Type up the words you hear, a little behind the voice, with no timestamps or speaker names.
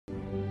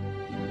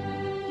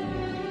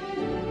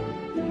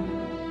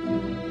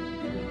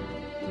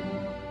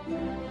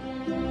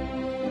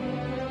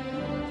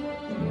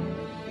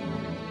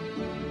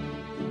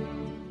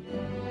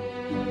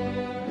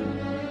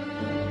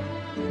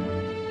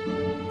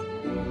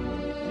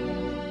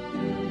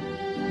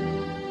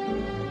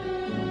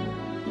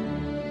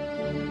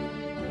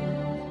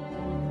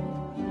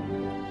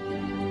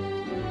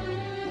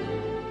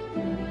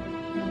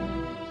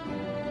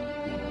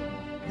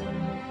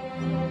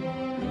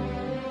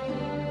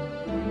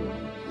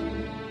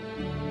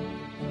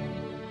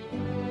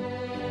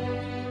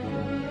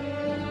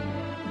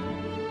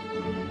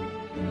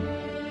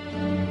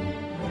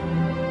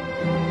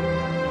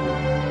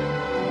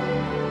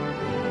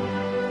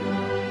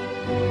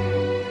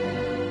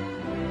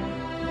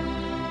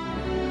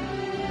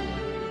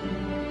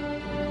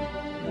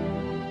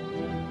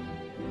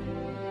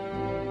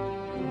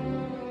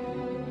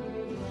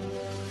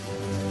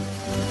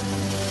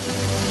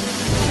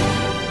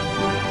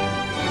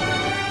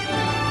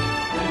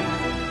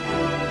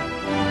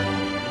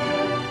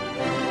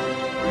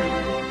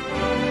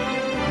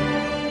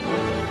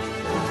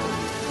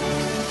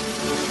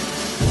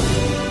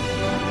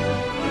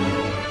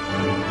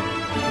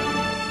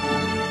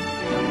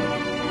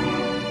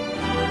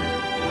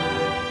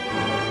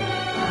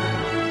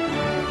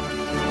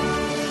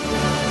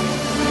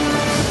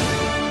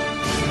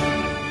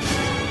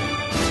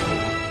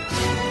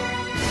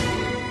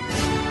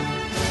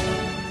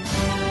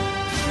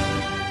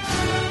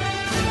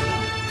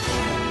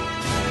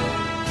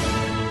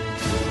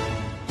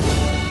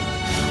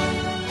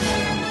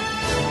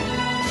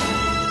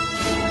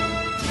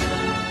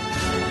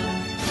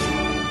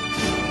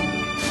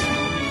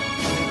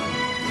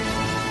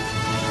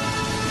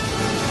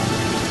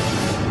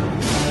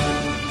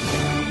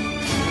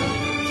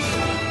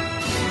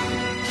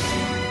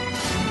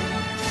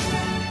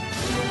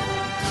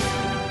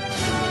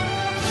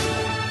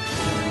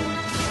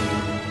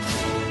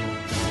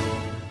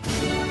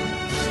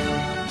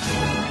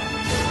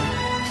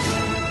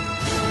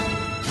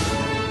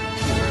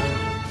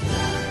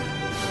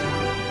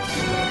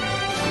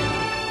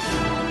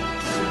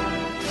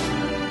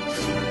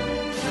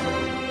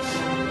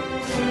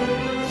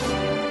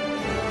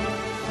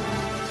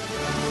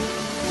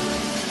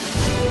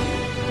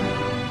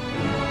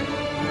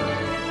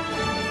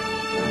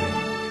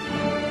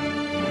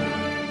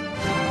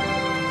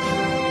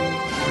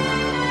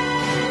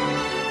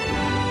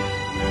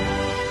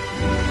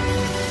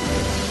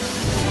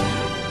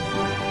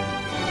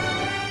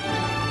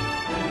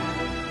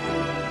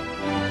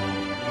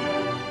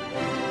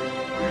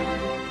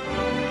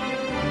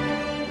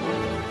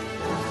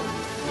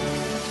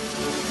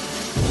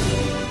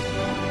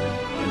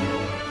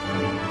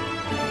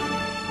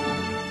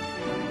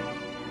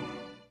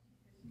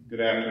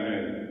Good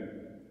afternoon.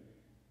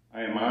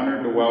 I am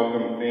honored to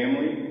welcome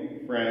family,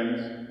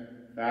 friends,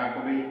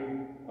 faculty,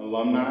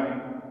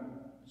 alumni,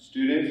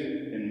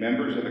 students, and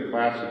members of the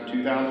class of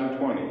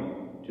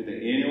 2020 to the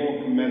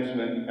annual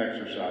commencement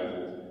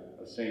exercises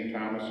of St.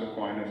 Thomas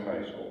Aquinas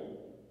High School.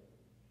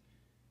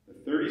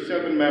 The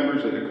 37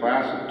 members of the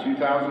class of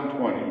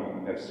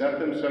 2020 have set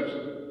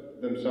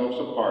themselves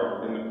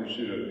apart in the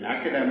pursuit of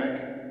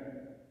academic,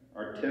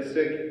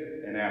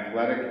 artistic, and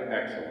athletic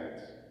excellence.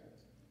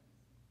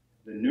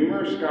 The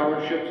numerous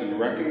scholarships and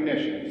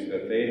recognitions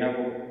that they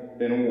have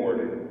been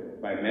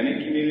awarded by many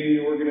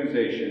community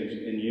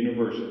organizations and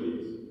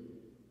universities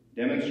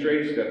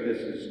demonstrates that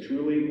this is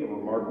truly a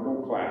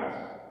remarkable class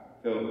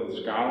filled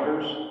with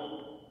scholars,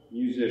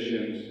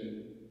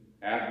 musicians,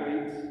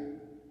 athletes,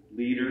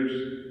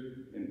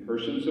 leaders, and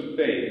persons of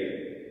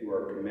faith who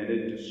are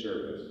committed to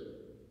service.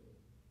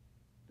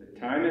 The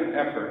time and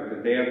effort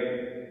that they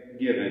have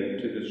given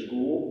to the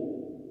school,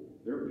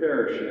 their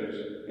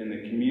parishes, and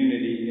the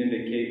community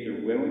indicate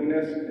their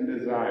willingness and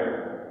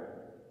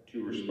desire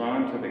to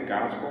respond to the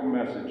gospel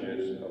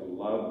messages of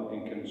love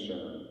and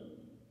concern.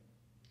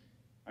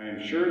 I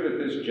am sure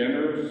that this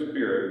generous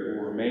spirit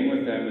will remain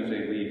with them as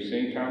they leave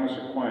St. Thomas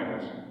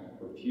Aquinas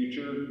for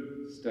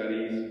future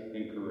studies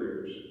and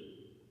careers.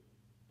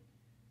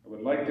 I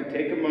would like to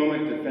take a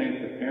moment to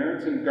thank the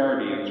parents and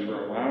guardians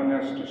for allowing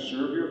us to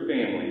serve your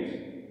families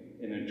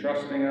and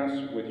entrusting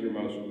us with your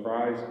most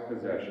prized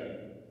possession.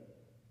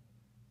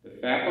 The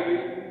faculty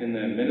and the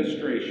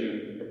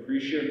administration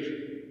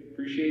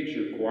appreciate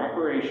your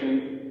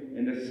cooperation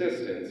and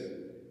assistance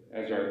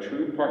as our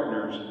true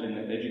partners in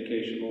the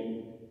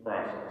educational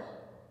process.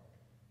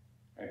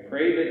 I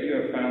pray that you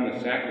have found the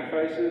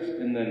sacrifices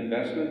and the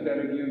investment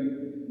that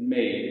you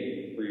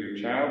made for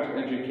your child's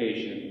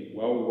education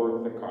well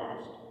worth the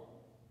cost.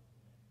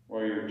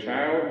 While your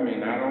child may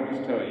not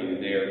always tell you,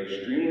 they are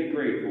extremely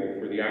grateful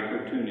for the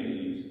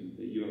opportunities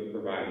that you have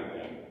provided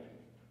them.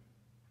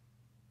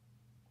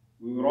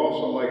 We would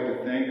also like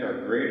to thank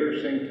our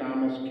greater St.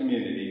 Thomas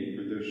community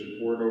for their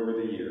support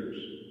over the years.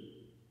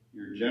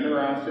 Your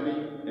generosity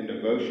and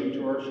devotion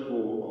to our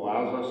school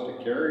allows us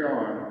to carry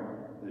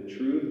on the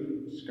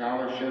truth,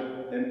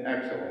 scholarship, and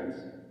excellence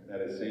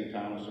that is St.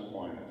 Thomas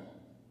Aquinas.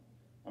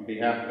 On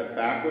behalf of the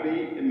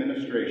faculty,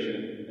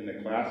 administration, and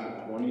the class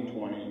of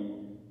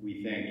 2020,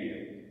 we thank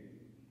you.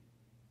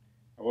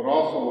 I would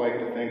also like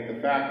to thank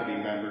the faculty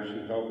members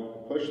who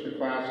helped push the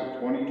class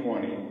of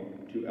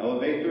 2020 to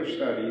elevate their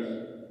studies,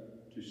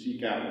 to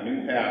seek out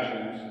new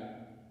passions,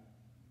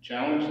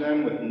 challenge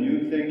them with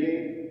new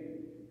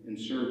thinking, and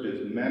served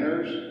as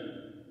mentors,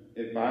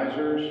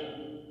 advisors,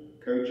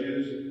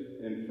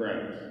 coaches, and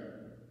friends.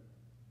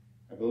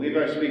 I believe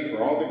I speak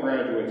for all the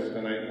graduates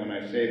tonight when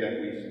I say that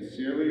we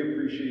sincerely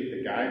appreciate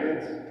the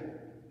guidance,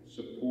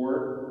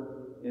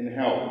 support, and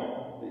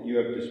help that you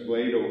have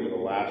displayed over the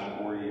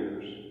last 4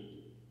 years.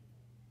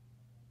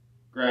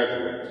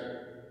 Graduates,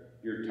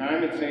 your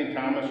time at St.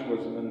 Thomas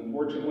was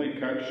unfortunately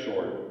cut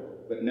short,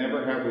 but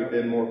never have we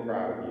been more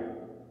proud of you.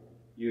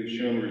 You have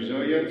shown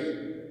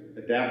resilience,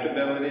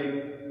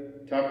 adaptability,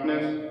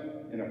 toughness,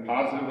 and a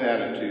positive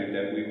attitude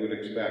that we would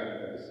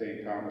expect at the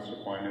St. Thomas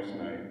Aquinas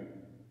night.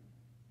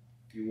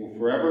 You will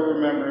forever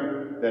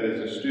remember that as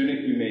a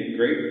student you made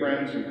great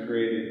friends and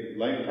created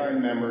lifetime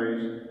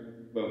memories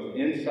both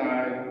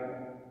inside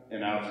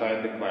and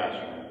outside the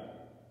classroom.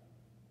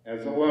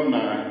 As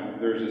alumni,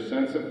 there is a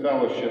sense of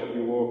fellowship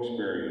you will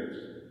experience.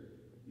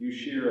 You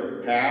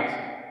share a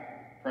past,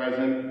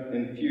 present,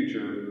 and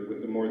future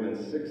with the more than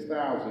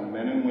 6,000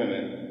 men and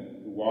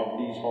women who walk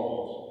these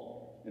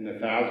halls and the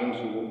thousands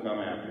who will come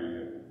after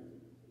you.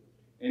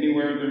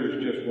 Anywhere there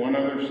is just one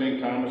other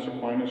St. Thomas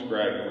Aquinas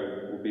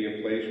graduate will be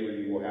a place where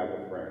you will have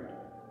a friend.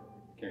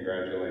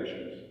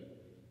 Congratulations.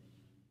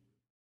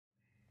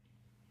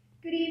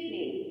 Good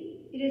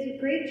evening. It is a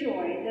great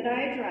joy that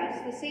I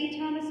address the St.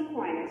 Thomas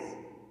Aquinas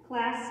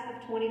class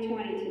of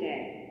 2020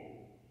 today.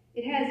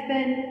 It has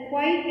been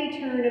quite a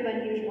turn of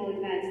unusual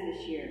events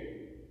this year.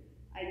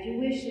 I do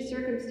wish the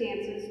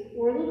circumstances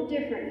were a little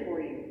different for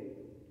you.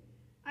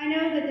 I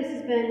know that this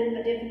has been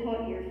a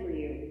difficult year for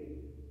you,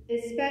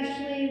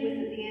 especially with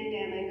the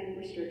pandemic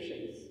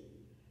restrictions.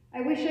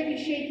 I wish I could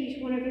shake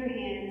each one of your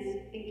hands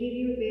and give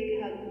you a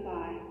big hug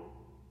goodbye.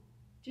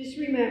 Just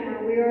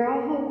remember, we are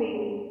all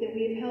hoping that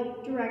we have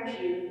helped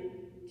direct you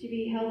to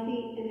be a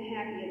healthy and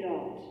happy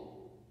adult.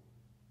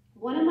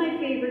 One of my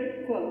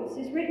favorite quotes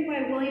is written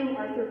by William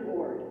Arthur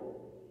Ward.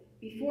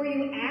 Before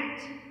you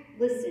act,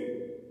 listen.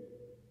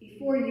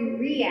 Before you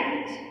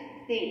react,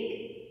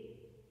 think.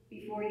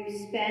 Before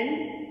you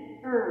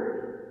spend,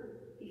 earn.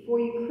 Before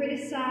you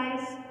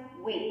criticize,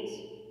 wait.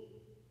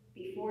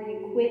 Before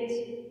you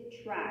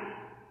quit, try.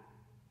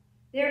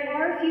 There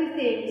are a few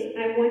things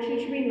I want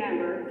you to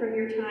remember from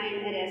your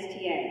time at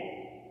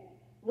STA.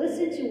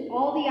 Listen to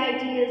all the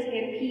ideas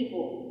and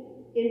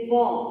people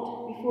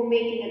involved before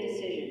making a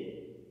decision.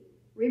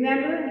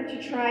 Remember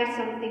to try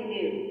something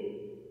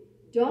new.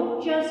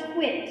 Don't just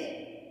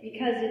quit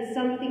because it's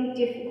something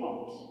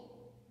difficult.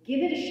 Give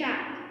it a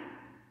shot.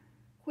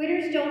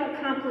 Quitters don't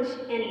accomplish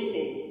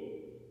anything.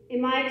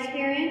 In my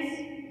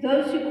experience,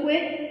 those who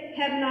quit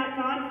have not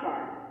gone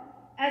far.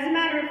 As a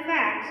matter of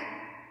fact,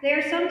 they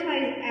are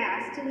sometimes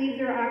asked to leave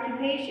their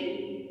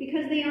occupation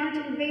because they aren't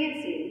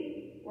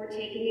advancing or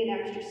taking an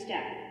extra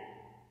step.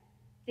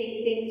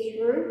 Think things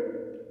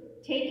through,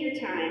 take your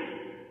time,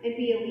 and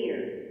be a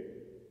leader.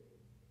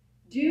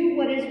 Do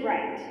what is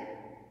right.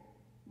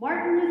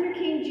 Martin Luther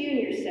King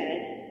Jr.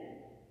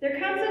 said, "There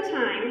comes a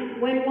time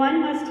when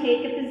one must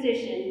take a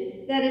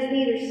position that is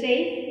neither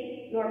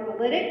safe, nor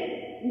politic,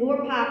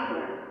 nor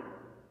popular,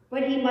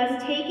 but he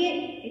must take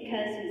it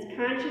because his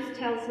conscience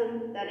tells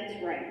him that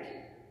it's right."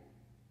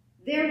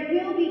 There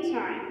will be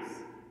times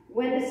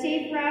when the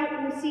safe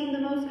route will seem the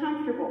most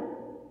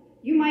comfortable.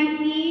 You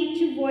might need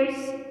to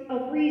voice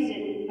of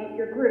reason of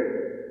your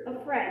group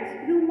of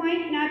friends who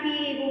might not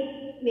be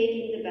able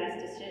making the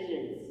best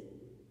decisions.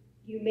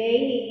 You may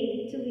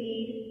need to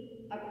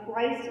lead a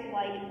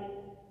Christ-like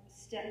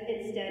step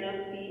instead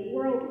of being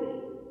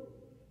worldly.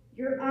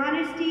 Your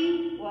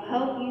honesty will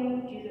help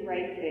you do the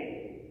right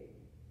thing,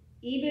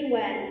 even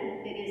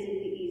when it isn't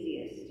the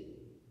easiest.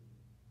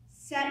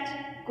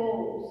 Set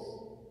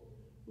goals.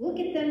 Look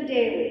at them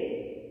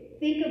daily.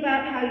 Think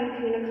about how you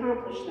can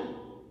accomplish them.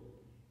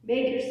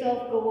 Make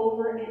yourself go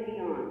over and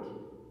beyond,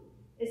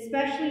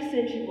 especially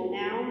since you will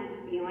now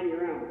be on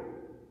your own.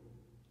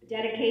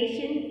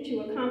 Dedication to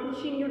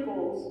accomplishing your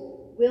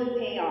goals will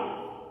pay off.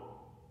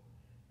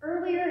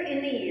 Earlier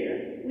in the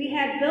year, we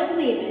had Bill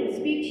Lehman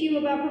speak to you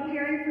about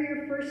preparing for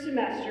your first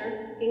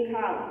semester in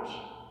college.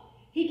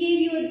 He gave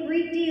you a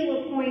great deal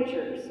of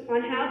pointers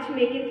on how to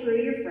make it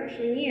through your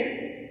freshman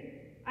year.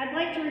 I'd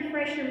like to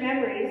refresh your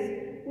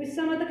memories with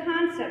some of the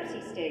concepts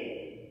he stated.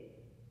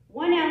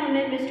 One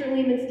element Mr.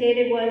 Lehman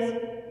stated was,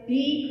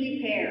 be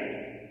prepared.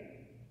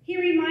 He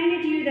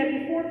reminded you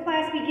that before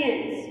class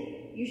begins,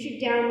 you should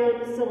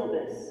download the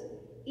syllabus.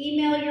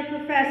 Email your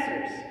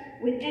professors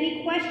with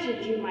any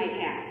questions you might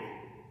have.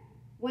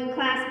 When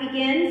class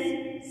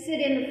begins, sit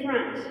in the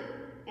front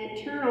and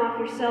turn off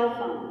your cell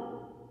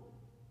phone.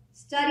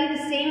 Study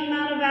the same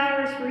amount of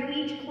hours for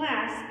each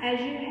class as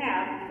you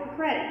have for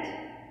credit.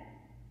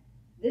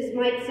 This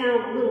might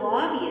sound a little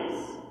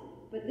obvious,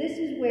 but this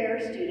is where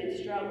students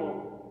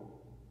struggle.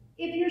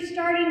 If you're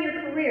starting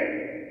your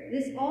career,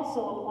 this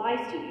also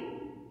applies to you.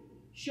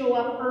 Show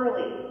up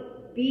early.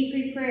 Be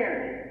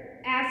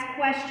prepared, ask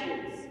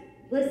questions,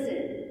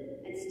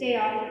 listen, and stay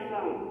off your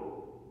phone.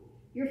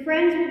 Your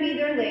friends will be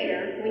there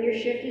later when your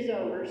shift is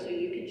over so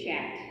you can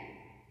chat.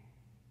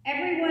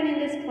 Everyone in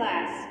this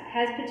class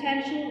has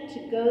potential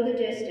to go the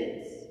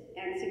distance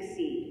and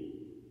succeed.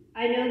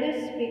 I know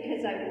this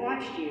because I've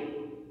watched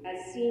you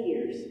as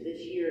seniors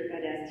this year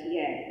at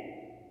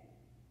STA.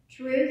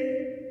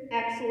 Truth,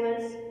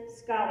 excellence,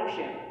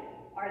 scholarship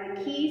are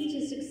the keys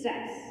to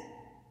success.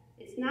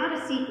 It's not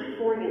a secret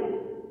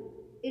formula.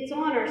 It's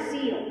on our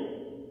seal.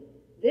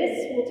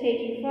 This will take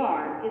you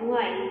far in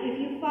life if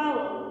you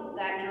follow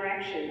that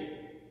direction.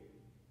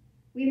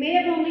 We may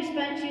have only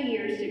spent 2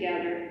 years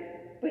together,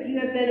 but you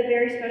have been a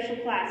very special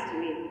class to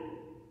me.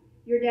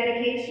 Your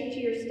dedication to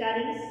your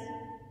studies,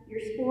 your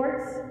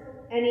sports,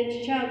 and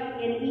each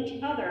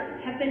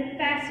other have been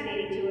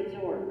fascinating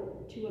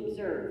to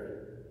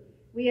observe.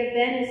 We have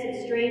been in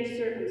some strange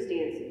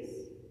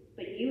circumstances,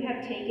 but you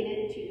have taken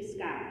it to the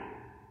sky.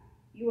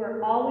 You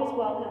are always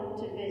welcome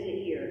to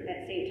visit here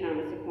at St.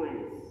 Thomas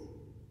Aquinas.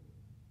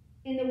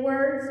 In the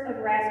words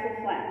of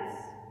Rascal Flatts,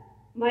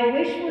 my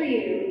wish for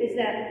you is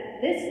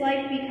that this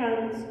life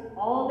becomes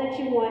all that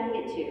you want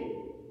it to.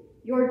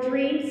 Your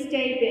dreams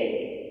stay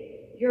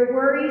big, your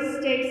worries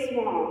stay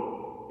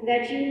small, and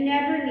that you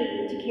never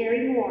need to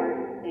carry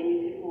more than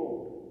you can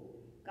hold.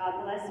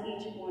 God bless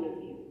each one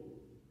of you.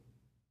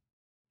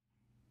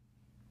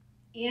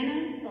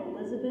 Anna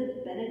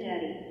Elizabeth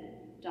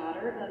Benedetti,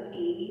 daughter of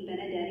Amy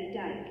Benedetti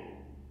Dyke.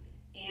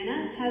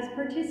 Anna has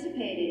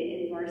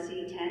participated in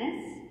varsity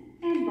tennis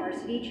and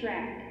varsity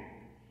track.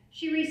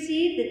 She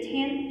received the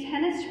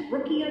Tennis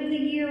Rookie of the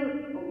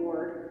Year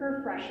award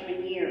her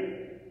freshman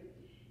year.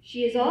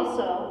 She is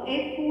also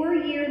a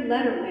 4-year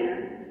letter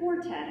winner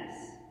for tennis.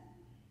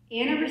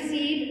 Anna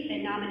received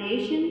a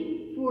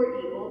nomination for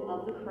Eagle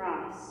of the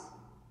Cross.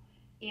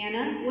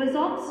 Anna was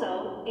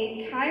also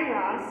a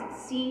Kairos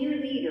Senior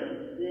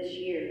Leader this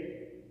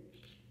year.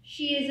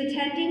 She is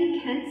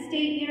attending Kent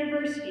State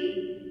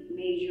University,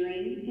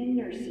 majoring in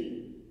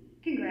nursing.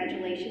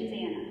 Congratulations,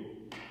 Anna.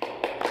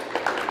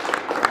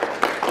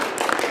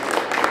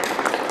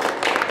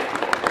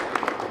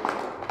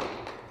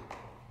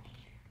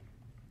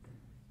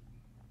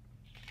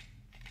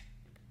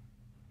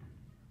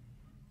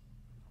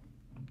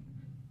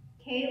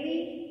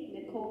 Kaylee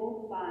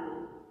Nicole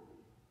Bono,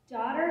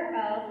 daughter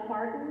of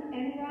Martin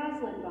and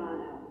Rosalind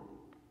Bono.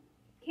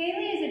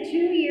 Kaylee is a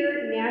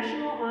 2-year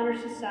National Honor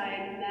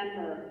Society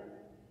member.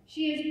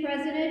 She is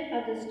president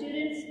of the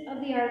Students of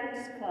the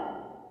Arts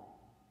Club.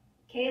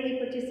 Kaylee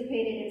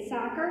participated in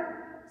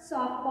soccer,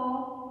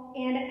 softball,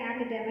 and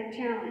academic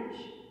challenge.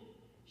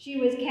 She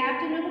was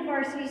captain of the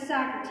varsity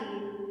soccer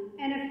team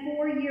and a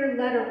 4-year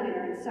letter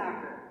winner in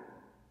soccer.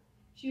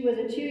 She was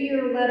a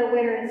 2-year letter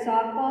winner in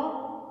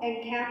softball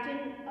and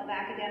captain of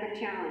Academic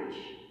Challenge.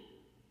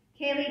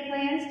 Kaylee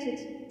plans to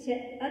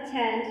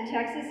attend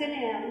Texas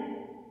A&M,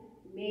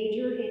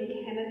 major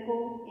in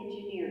chemical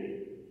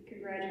engineering.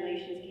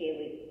 Congratulations,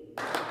 Kaylee.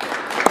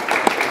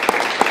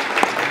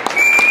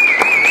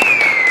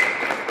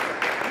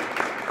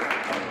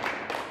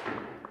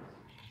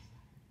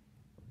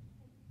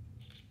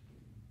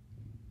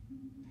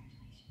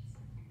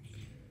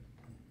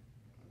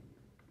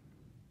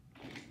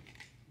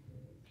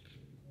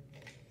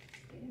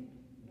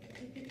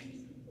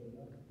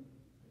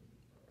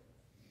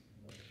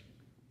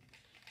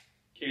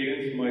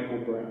 Cadence Michael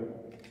Brown.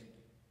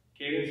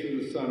 Cadence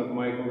is the son of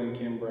Michael and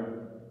Kim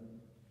Brown.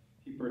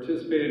 He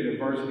participated in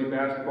varsity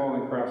basketball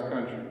and cross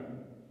country.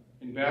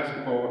 In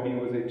basketball, he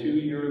was a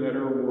 2-year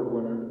letter award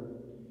winner.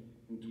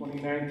 In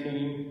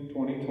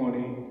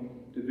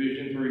 2019-2020,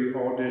 Division III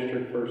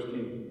All-District First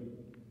Team.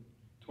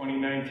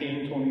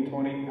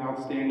 2019-2020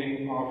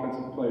 Outstanding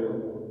Offensive Player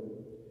Award.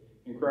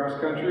 In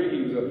cross country,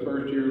 he was a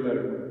first-year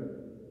letter winner.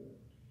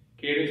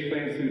 Cadence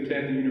plans to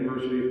attend the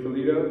University of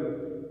Toledo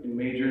and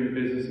major in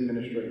business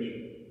administration.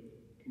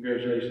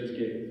 Congratulations,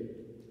 Cadence.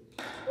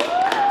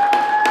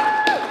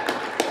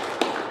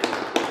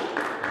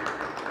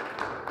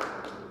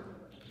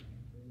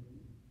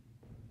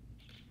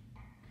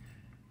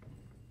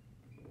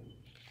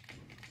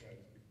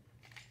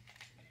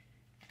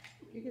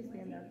 You can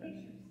stand up.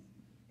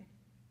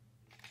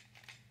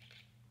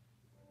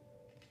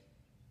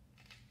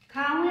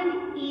 Colin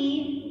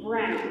E.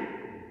 Brown,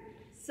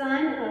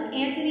 son of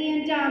Anthony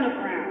and Donna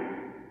Brown.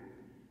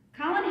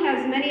 Colin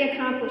has many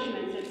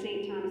accomplishments at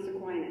St. Thomas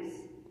Aquinas.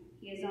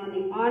 He is on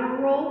the Honor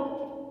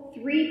Roll,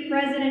 3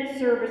 President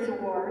Service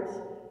Awards,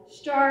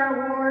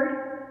 Star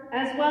Award,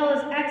 as well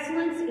as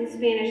Excellence in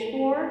Spanish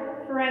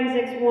 4,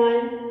 Forensics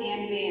 1,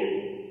 and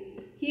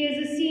Band. He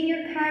is a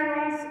senior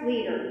Kairos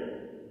leader.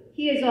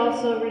 He has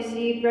also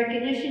received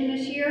recognition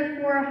this year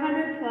for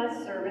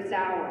 100+ service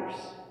hours.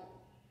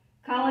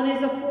 Colin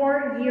is a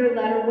 4-year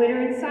letter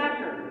winner in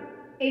soccer,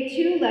 a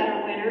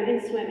 2-letter winner in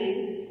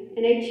swimming,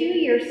 and a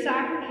 2-year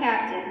soccer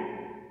captain,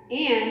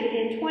 and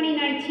in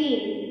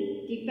 2019,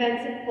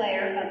 Defensive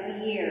Player of the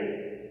Year.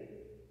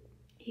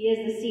 He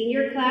is the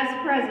senior class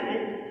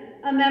president,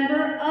 a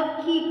member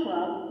of Key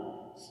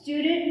Club,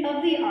 student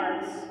of the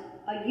arts,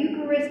 a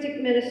Eucharistic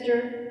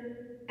minister,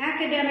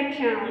 Academic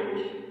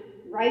Challenge,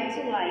 Right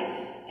to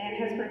Life, and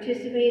has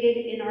participated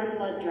in our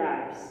blood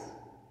drives.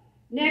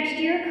 Next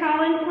year,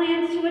 Colin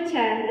plans to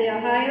attend The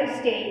Ohio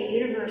State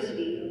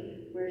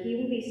University, where he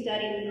will be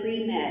studying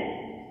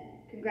pre-med.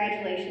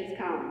 Congratulations,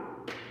 Colin.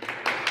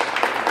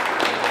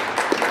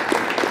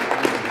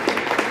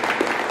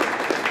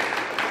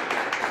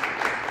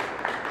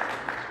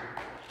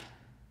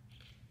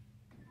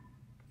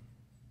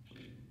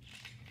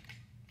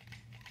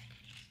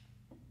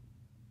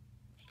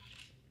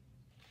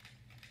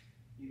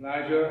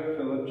 Elijah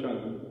Philip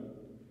Chunga.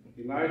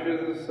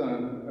 Elijah is the son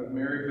of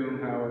Mary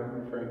Boomhauer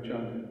and Frank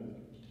Chunga.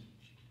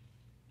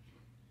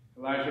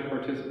 Elijah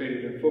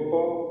participated in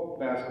football,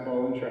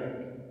 basketball, and track.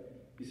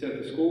 He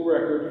set the school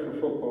record for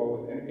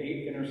football with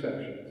 8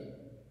 interceptions.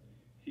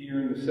 He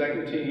earned the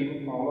 2nd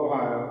team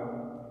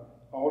All-Ohio,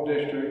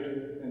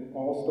 All-District, and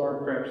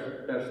All-Star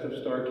Preps Best of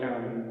Star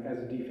County as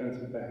a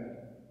defensive back.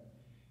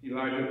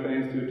 Elijah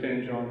plans to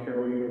attend John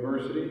Carroll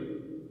University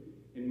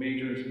and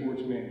major in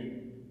sports management.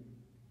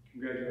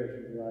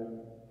 Congratulations, Elijah.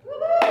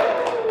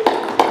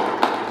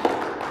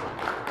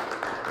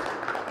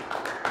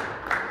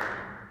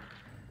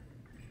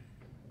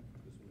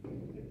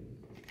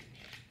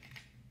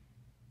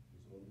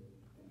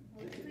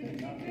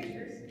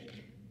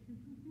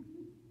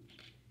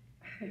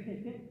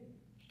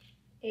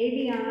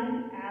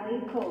 Avion Ali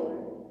Kohler.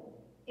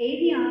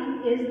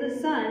 Avion is the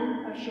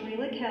son of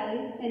Sharila Kelly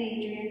and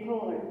Adrian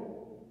Kohler.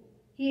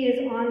 He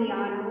is on the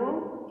Honor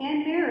Roll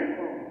and Merit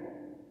Roll.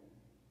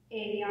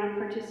 Avion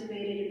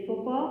participated in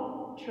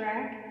football,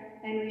 track,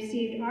 and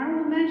received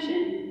honorable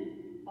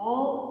mention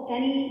all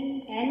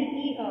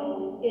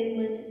NEO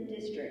Inland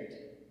District.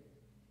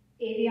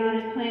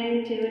 Avion is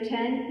planning to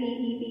attend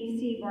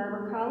BEBC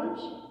Barber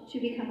College to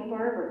become a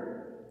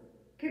barber.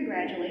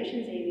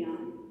 Congratulations, Avion.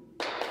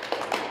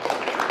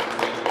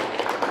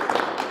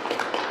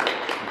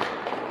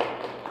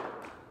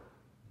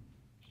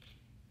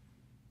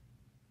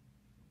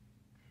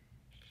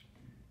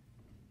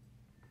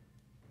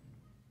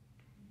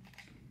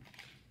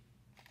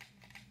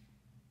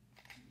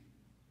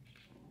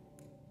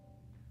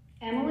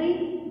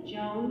 Emily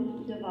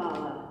Joan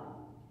Davala.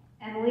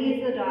 Emily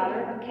is the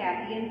daughter of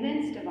Kathy and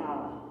Vince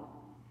Davala.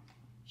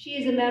 She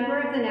is a member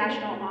of the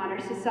National Honor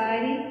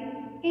Society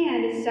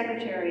and is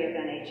secretary of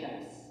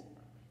NHS.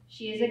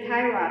 She is a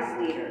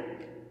Kairos leader.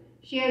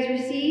 She has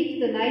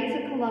received the Knights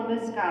of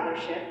Columbus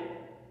Scholarship,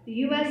 the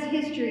U.S.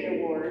 History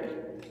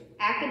Award,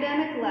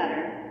 Academic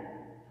Letter,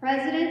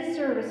 President's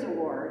Service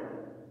Award,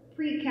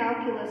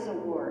 Pre-Calculus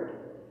Award,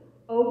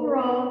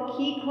 Overall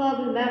Key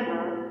Club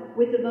Member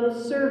with the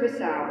most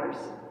service hours,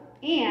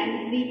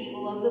 and the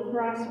Eagle of the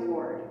Cross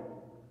Award.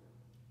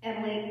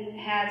 Emily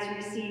has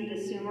received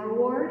the Sumer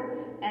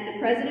Award, and the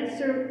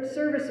President's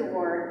Service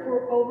Award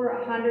for over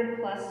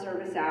 100+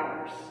 service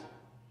hours.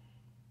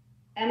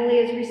 Emily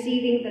is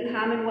receiving the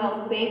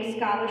Commonwealth Bank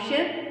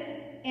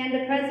Scholarship and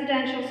the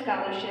Presidential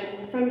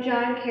Scholarship from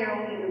John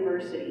Carroll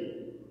University.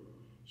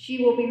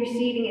 She will be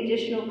receiving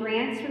additional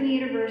grants from the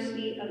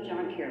University of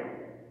John Carroll.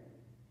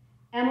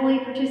 Emily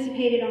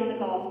participated on the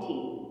golf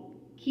team,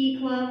 Key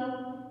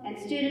Club, and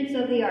Students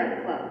of the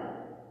Art Club.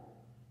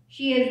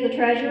 She is the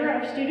treasurer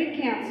of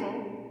Student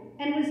Council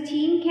and was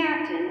team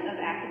captain of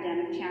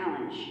Academic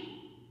Challenge.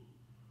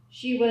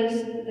 She was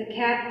the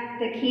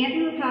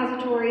Canton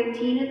Repository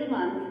Teen of the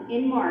Month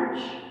in March,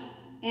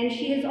 and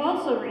she has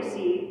also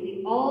received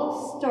the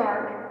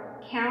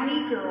All-Stark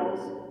County Girls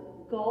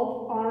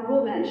Golf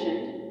Honorable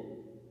Mention,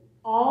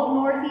 All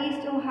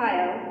Northeast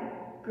Ohio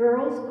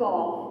Girls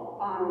Golf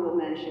Honorable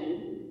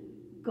Mention,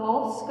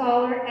 Golf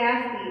Scholar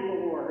Athlete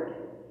Award,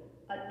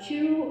 a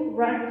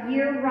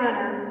 2-year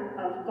runner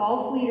of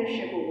Golf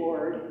Leadership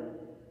Award,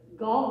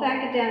 Golf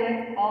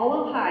Academic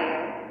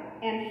All-Ohio,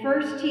 and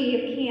First Tee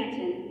of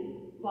Canton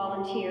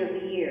Volunteer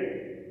of the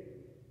Year.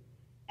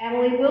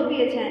 Emily will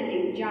be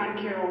attending John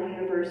Carroll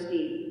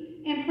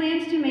University and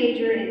plans to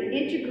major in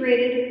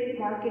Integrated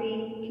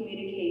Marketing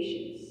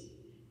Communications.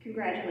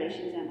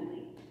 Congratulations, Emily.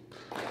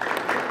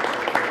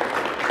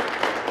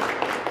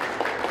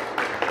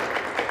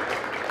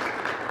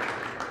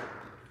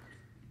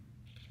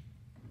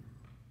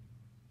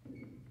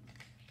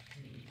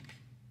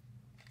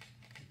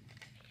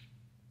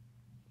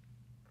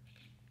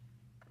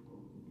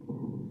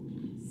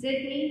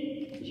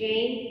 Sydney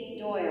Jane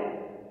Doyle,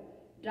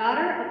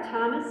 daughter of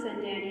Thomas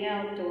and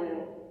Danielle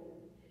Doyle.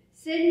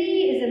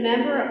 Sydney is a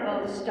member of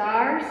both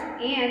STARS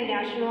and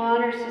National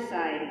Honor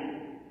Society.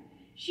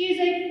 She is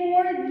a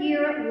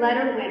 4-year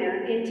letter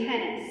winner in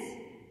tennis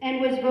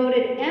and was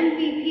voted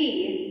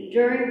MVP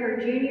during her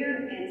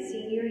junior and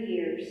senior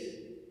years.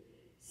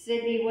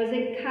 Sydney was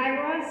a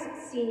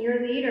Kairos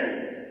senior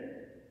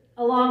leader.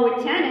 Along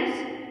with tennis,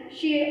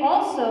 she is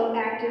also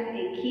active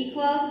in Key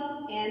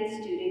Club and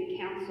Student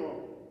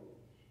Council.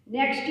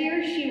 Next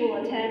year, she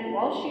will attend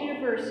Walsh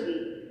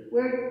University,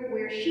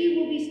 where she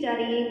will be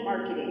studying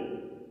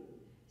marketing.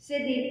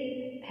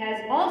 Sydney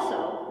has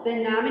also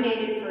been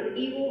nominated for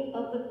Eagle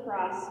of the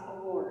Cross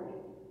Award.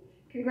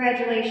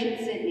 Congratulations,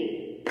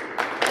 Sydney.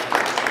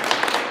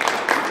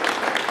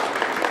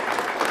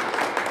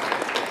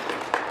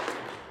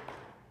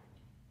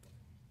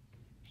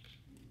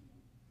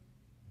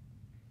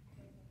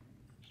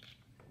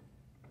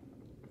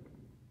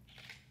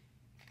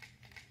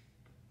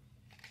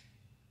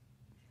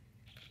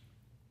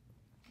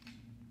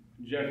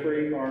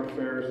 Jeffrey R.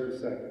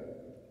 Ferris II.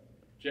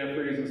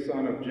 Jeffrey is the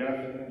son of Jeff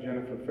and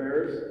Jennifer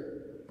Ferris,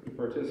 who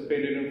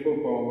participated in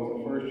football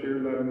and was a first-year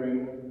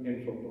letterman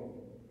in football.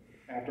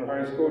 After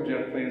high school,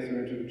 Jeff plans to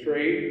enter the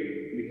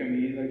trade and become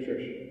an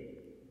electrician.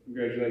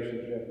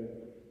 Congratulations, Jeffrey.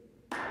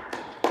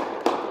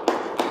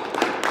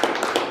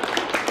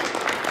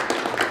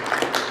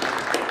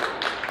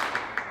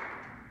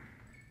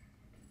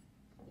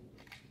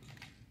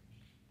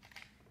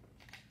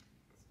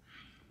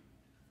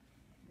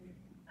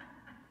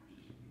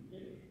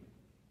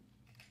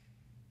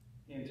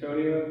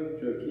 Antonio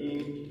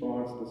Joaquin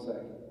Bonds II,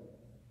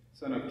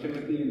 son of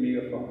Timothy and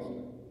Mia Foster.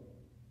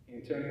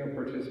 Antonio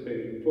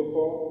participated in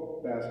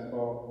football,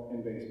 basketball,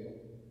 and baseball.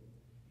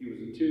 He was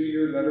a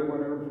 2-year letter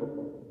winner in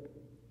football.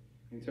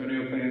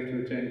 Antonio plans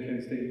to attend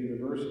Kent State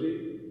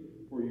University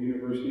or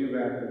University of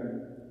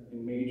Akron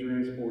and major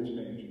in sports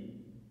management.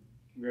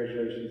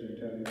 Congratulations,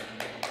 Antonio.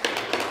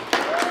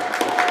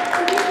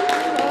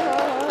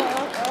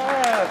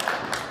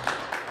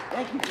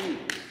 Thank you, Pete.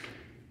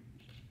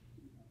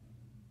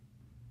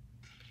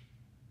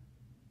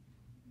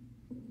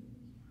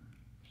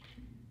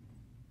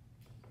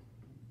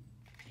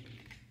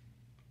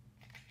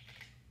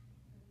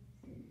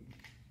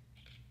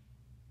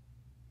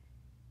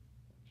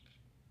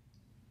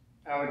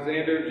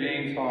 Alexander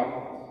James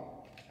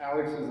Hawkins.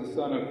 Alex is the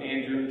son of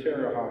Andrew and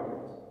Tara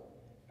Hawkins.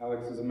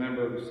 Alex is a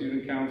member of the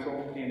Student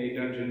Council and a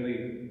dungeon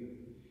leader.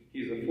 He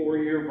is a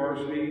 4-year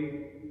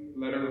varsity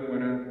letter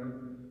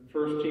winner,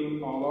 first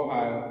team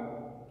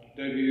All-Ohio,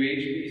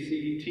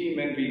 WHBC team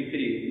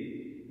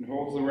MVP, and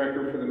holds the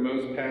record for the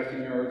most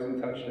passing yards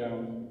and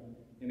touchdowns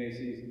in a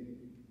season.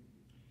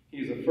 He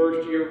is a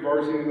first-year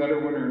varsity letter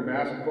winner in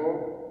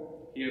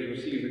basketball. He has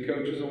received the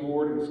Coaches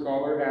Award and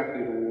Scholar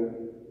Athlete Award.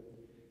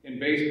 In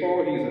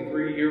baseball, he is a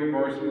 3-year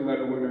varsity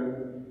letter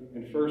winner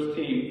and first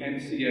team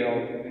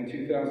NCL in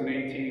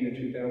 2018 and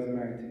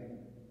 2019.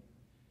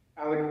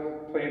 Alex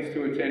plans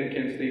to attend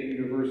Kent State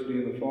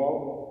University in the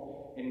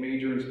fall and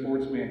major in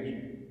sports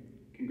management.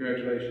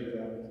 Congratulations,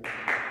 Alex.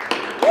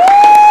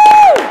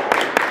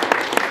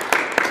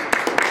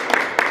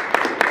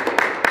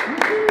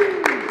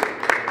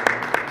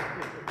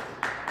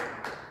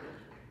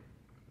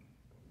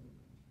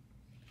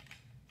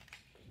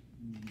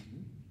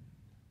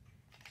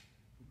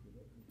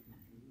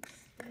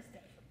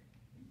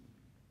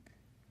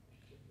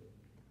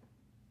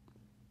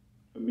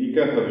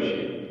 Amika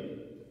Hoshi,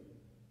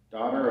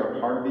 daughter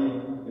of Harvey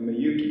and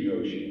Miyuki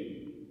Hoshi.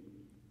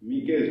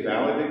 a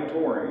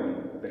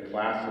valedictorian of the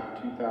class of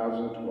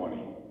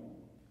 2020.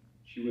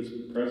 She was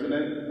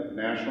president of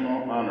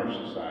National Honor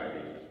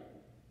Society.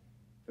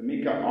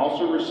 Famika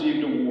also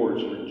received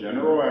awards for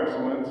general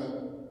excellence,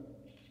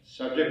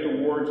 subject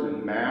awards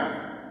in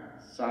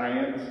math,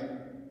 science,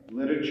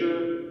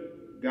 literature,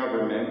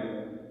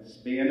 government,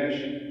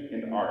 Spanish,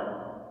 and art.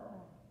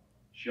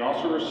 She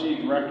also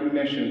received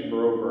recognition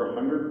for over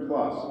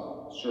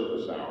 100+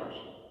 service hours.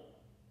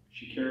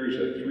 She carries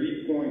a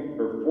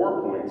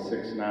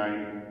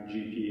 4.69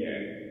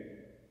 GPA.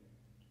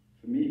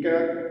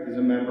 Famika is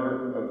a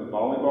member of the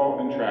volleyball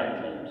and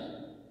track teams,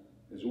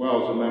 as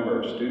well as a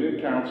member of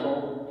Student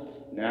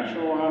Council,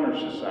 National Honor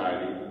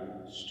Society,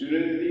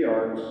 Student of the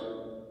Arts,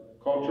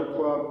 Culture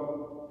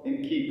Club,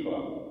 and Key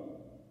Club.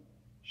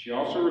 She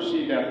also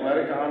received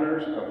athletic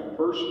honors of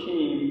First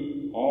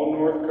Team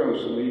All-North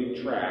Coast League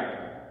Track,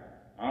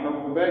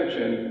 Honorable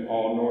Mention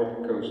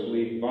All-North Coast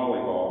League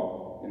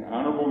Volleyball, and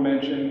Honorable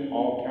Mention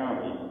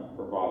All-County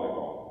for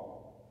volleyball.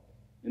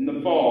 In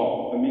the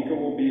fall, Famika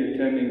will be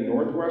attending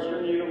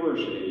Northwestern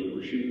University,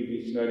 where she will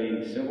be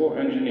studying civil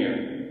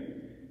engineering.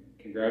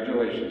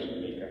 Congratulations,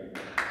 Famika.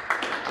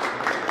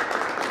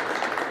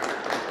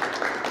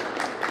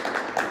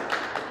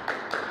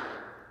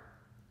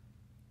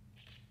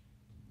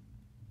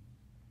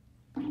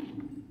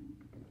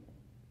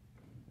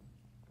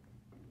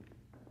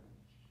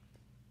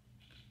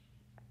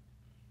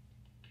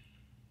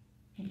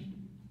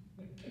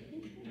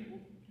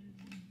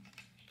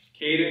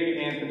 Caden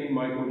Anthony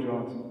Michael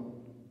Johnson.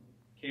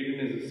 Caden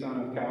is the son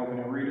of Calvin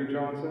and Rita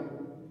Johnson.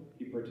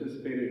 He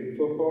participated in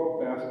football,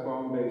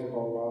 basketball, and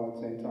baseball while at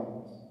St.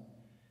 Thomas.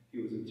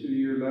 He was a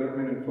 2-year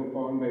letterman in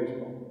football and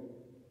baseball.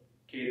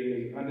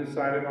 Caden is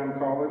undecided on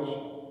college,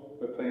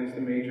 but plans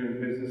to major in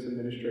business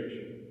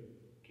administration.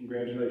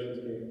 Congratulations,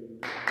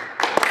 Caden.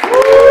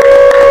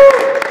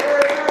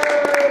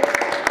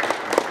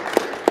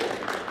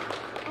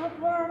 I'm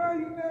proud of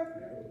you,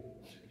 nephew.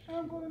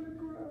 I'm going to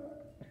cry.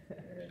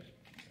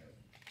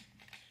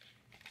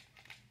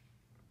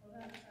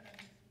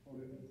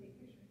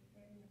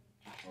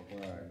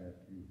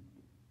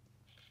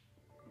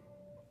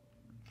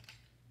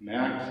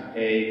 Max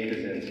A.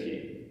 Kaczynski.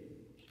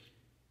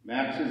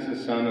 Max is the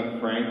son of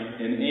Frank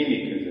and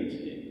Amy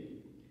Kaczynski.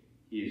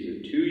 He is a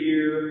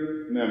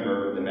 2-year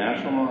member of the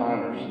National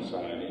Honor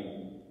Society,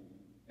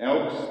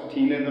 Elks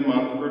Teen of the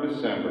Month for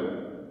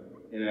December,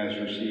 and has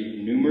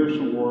received numerous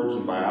awards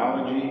in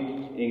biology,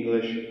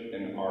 English,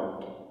 and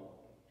art.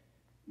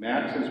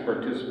 Max has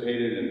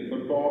participated in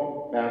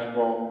football,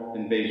 basketball,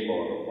 and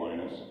baseball at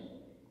Aquinas.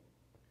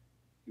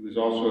 He was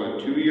also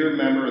a 2-year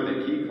member of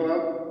the Key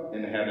Club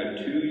and had a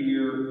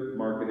 2-year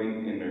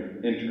marketing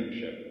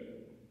internship.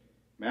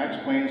 Max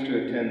plans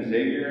to attend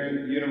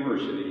Xavier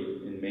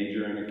University and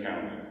major in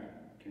accounting.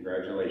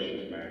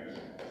 Congratulations, Max.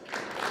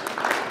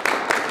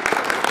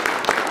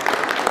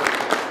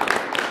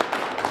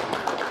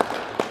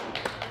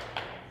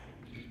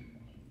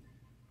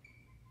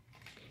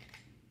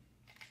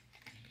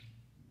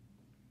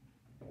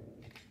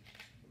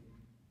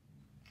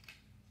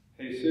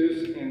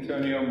 Jesus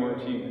Antonio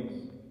Martinez.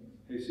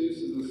 Jesus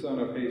is the son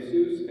of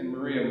Jesus and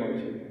Maria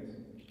Martinez.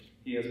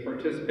 He has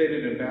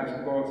participated in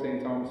basketball at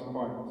St. Thomas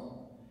Aquinas.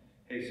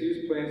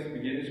 Jesus plans to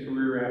begin his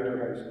career after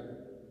high school.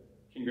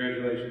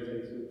 Congratulations,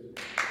 Jesus.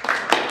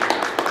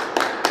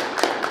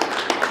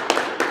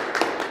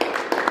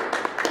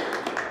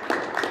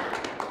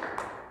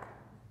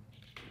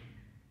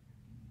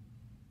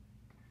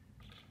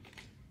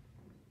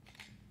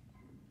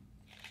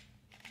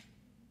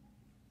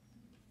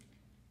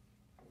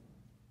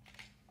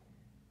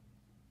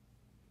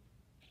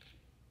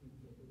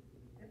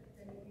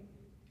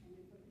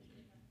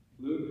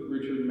 Luke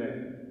Richard May,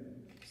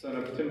 son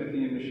of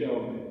Timothy and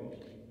Michelle May.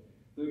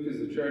 Luke is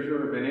the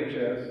treasurer of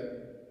NHS,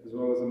 as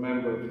well as a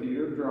member of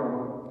Theater,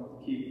 Drama,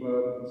 Key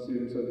Club, and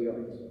Students of the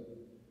Arts.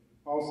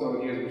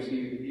 Also, he has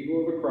received the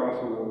Eagle of the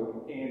Cross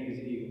Award and his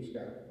Eagle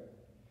Scout.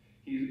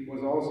 He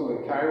was also a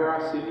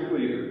Kairos Senior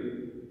Leader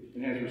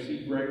and has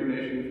received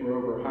recognition for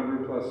over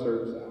 100+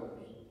 service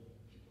hours.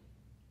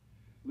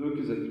 Luke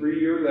is a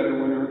 3-year letter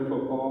winner in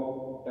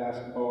football,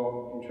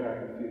 basketball, and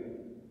track and field.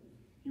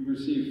 He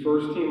received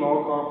first-team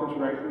all-conference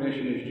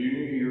recognition his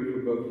junior year for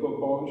both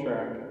football and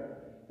track,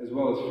 as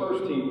well as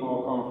first-team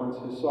all-conference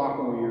his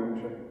sophomore year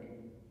in track.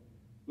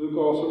 Luke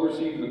also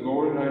received the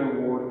Golden Knight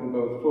Award in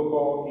both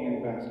football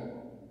and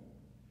basketball.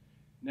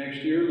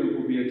 Next year, Luke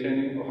will be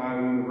attending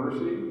Ohio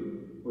University,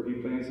 where he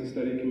plans to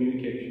study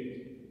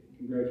communications.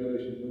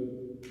 Congratulations, Luke.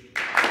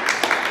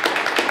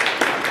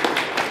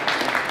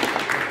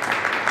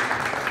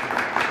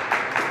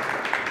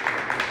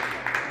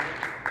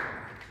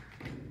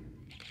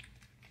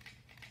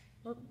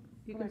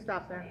 You can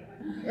stop there.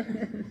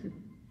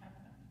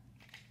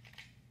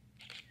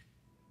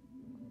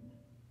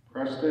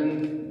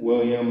 Preston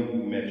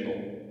William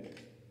Mitchell.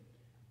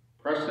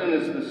 Preston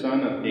is the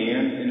son of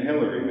Dan and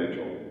Hillary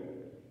Mitchell.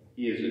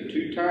 He is a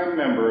 2-time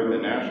member of the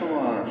National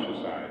Honor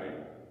Society.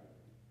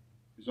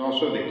 He's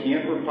also the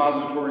Camp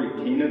Repository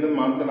Teen of the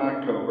Month in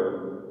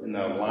October and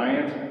the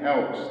Alliance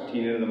Elks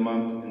Teen of the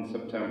Month in in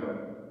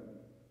September.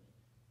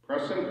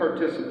 Preston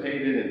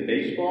participated in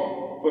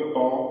baseball,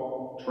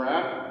 football,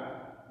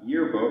 track,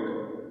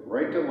 yearbook,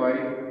 Right to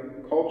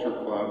Life, Culture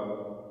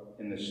Club,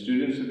 and the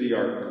Students of the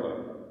Art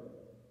Club.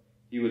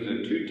 He was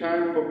a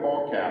two-time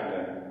football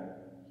captain,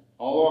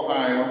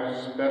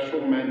 All-Ohio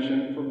Special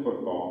Mention for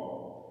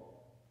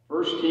football,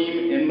 first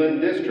team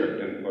Inland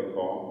District in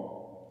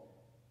football,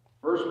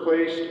 first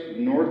place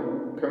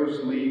North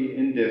Coast League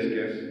in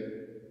discus,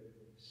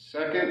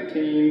 second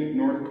team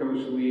North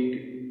Coast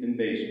League in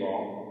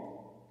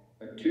baseball,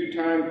 a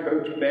two-time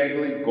Coach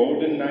Bagley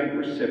Golden Knight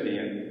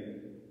recipient,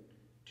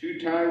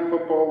 two-time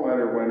football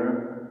letter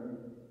winner,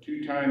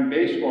 two-time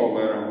baseball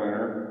letter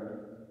winner,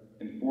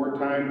 and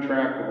four-time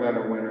track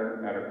letter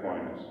winner at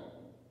Aquinas.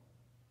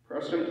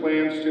 Preston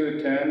plans to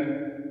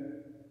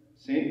attend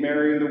St.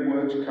 Mary in the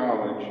Woods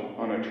College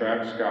on a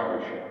track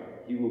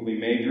scholarship. He will be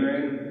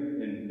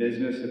majoring in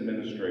business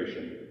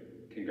administration.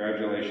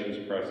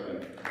 Congratulations,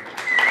 Preston.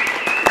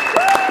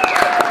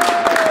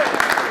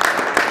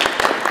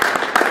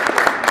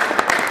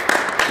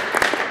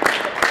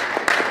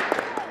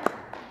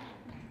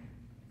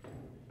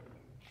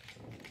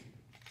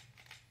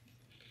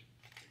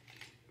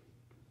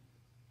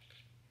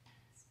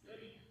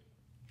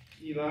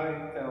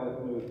 Eli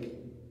L. Moody,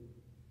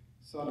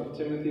 son of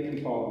Timothy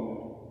and Paula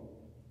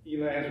Moody.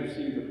 Eli has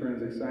received the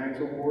Forensic Science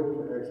Award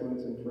for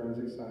Excellence in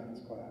Forensic Science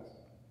class.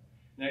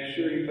 Next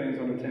year, he plans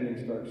on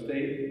attending Stark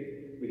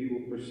State, where he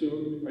will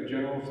pursue a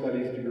general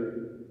studies degree.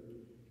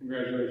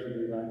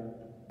 Congratulations, Eli.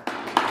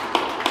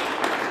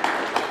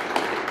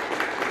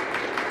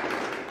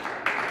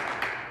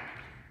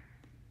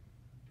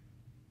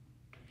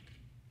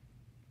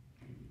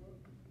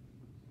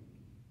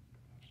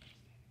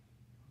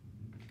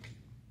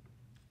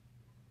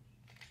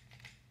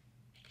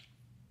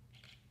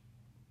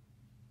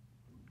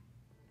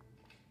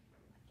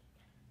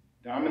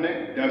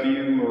 Dominic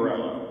W.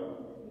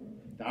 Morello.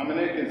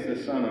 Dominic is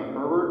the son of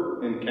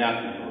Herbert and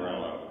Kathy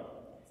Morello.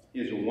 He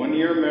is a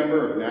one-year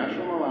member of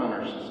National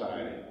Honor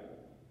Society.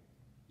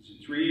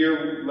 He's a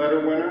three-year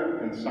letter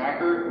winner in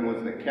soccer and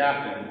was the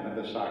captain of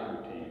the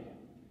soccer team.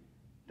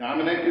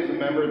 Dominic is a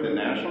member of the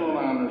National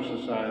Honor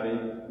Society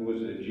and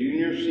was a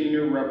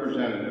junior-senior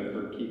representative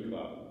for Key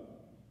Club.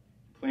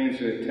 He plans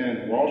to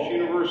attend Walsh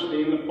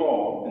University in the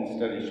fall and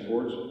study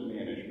sports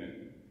management.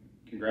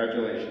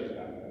 Congratulations,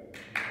 Dominic.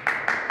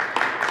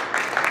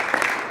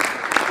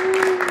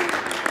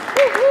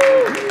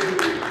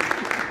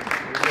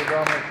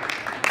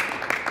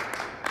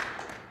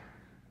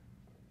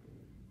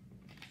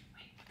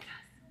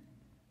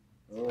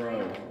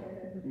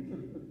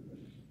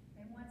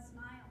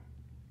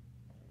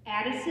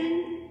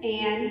 Addison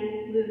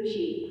Ann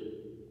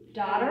Mucci,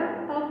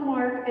 daughter of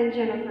Mark and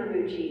Jennifer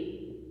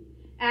Mucci.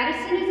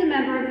 Addison is a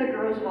member of the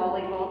girls'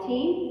 volleyball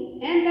team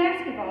and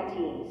basketball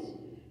teams.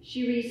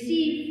 She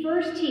received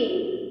first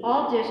team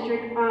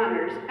All-District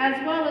honors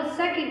as well as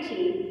second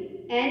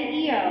team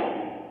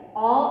NEO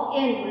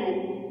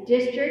All-Inland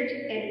District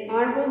and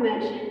honorable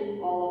mention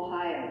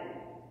All-Ohio.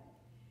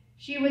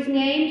 She was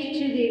named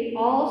to the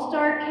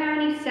All-Star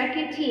County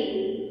second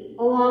team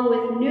along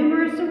with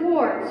numerous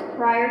awards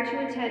prior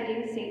to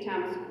attending St.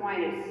 Thomas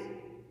Aquinas.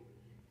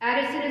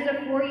 Addison is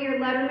a four-year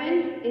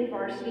letterman in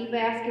varsity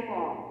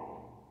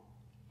basketball.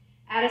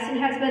 Addison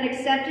has been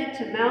accepted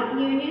to Mount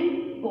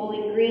Union,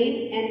 Bowling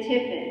Green, and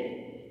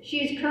Tiffin.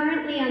 She is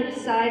currently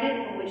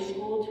undecided on which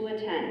school to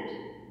attend.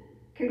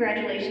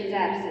 Congratulations,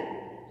 Addison.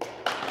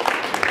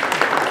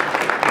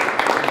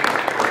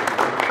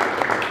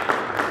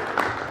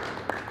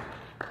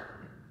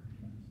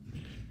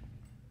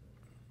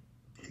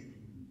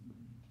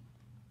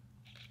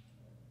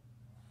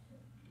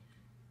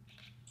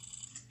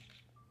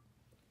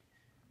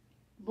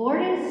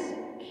 Lourdes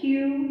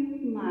Q.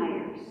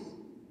 Myers.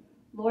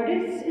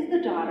 Lourdes is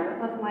the daughter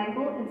of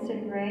Michael and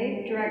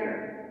Singray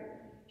Dreger.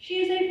 She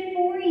is a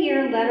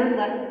four-year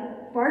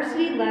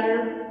varsity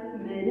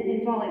letterman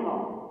in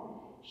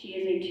volleyball. She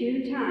is a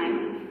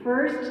two-time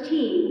first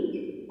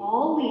team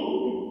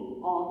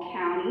All-League,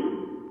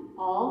 All-County,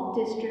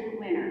 All-District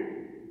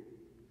winner.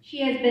 She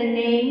has been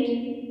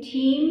named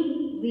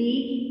Team,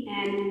 League,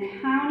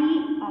 and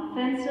County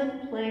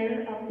Offensive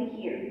Player of the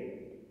Year.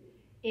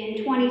 In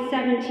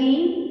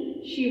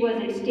 2017, she was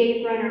a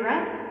state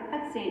runner-up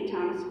at St.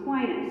 Thomas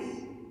Aquinas.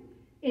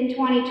 In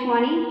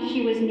 2020,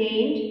 she was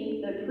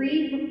named the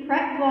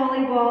Prep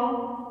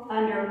Volleyball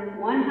Under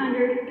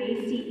 100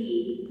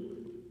 ACE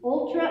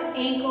Ultra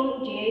Ankle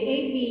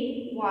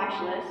JAV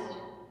watch list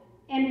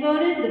and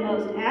voted the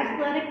most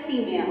athletic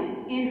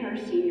female in her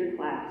senior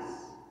class.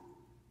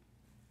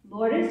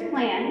 Lourdes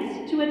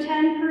plans to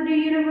attend Purdue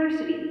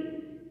University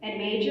and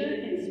major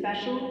in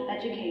special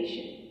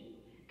education.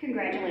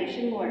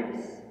 Congratulations,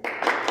 Lourdes.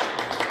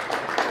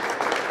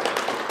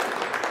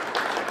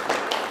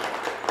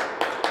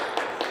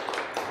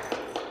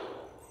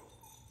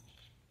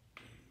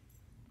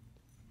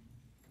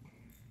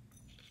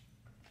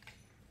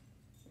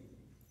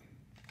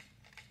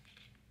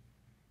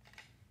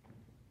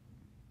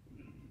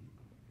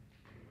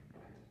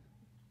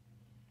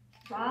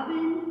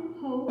 Robin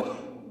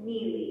Hope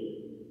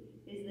Neely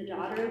is the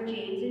daughter of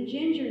James and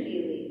Ginger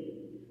Neely.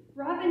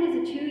 Robin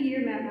is a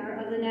 2-year member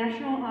of the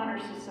National Honor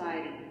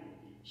Society.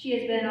 She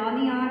has been on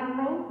the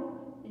honor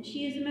roll, and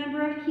she is a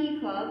member of Key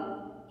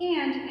Club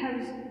and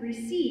has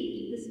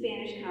received the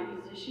Spanish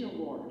Composition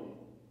Award.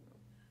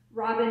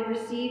 Robin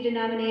received a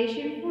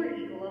nomination for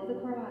Eagle of the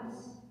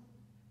Cross.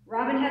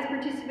 Robin has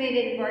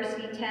participated in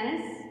varsity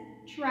tennis,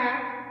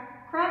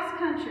 track, cross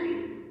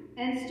country,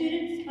 and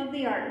Students of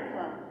the Art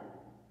Club.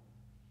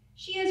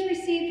 She has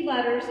received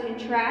letters in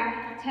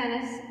track,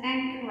 tennis,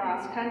 and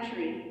cross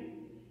country.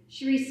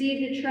 She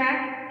received the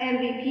Track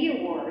MVP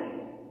Award,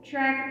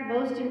 Track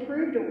Most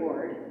Improved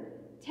Award,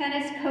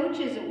 Tennis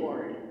Coaches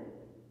Award,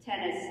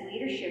 Tennis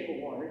Leadership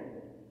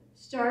Award,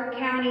 Stark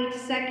County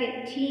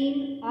Second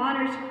Team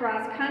Honors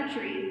Cross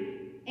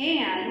Country,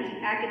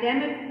 and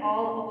Academic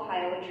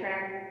All-Ohio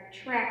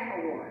Track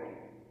Award.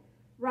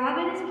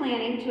 Robin is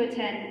planning to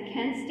attend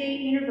Kent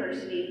State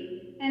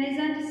University and is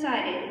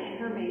undecided in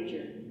her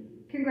major.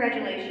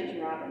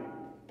 Congratulations, Robin.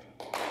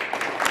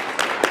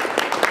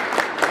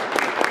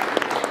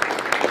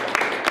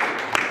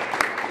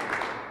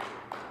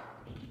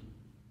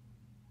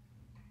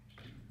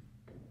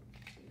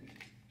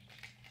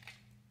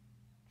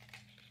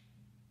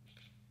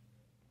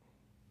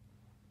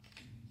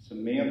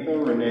 Samantha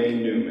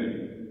Renee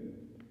Newman.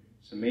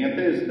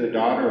 Samantha is the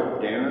daughter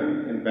of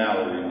Darren and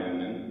Valerie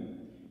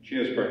Newman. She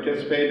has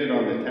participated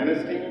on the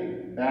tennis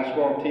team,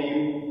 basketball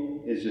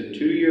team, is a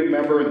 2-year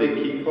member of the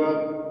Key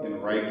Club,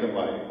 and Right to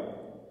Life.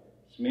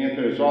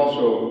 Samantha is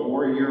also a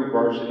 4-year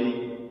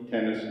varsity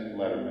tennis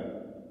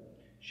letterman.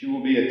 She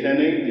will be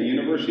attending the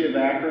University of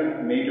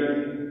Akron,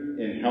 majoring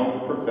in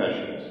health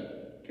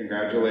professions.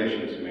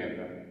 Congratulations,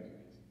 Samantha.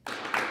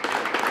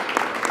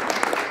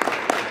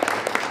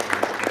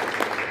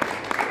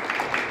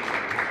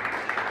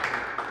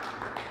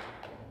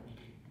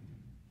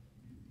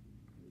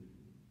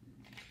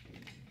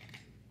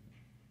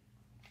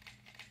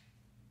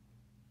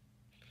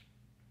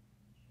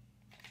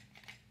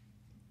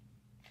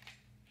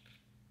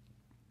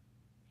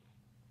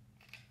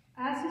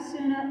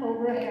 Asusuna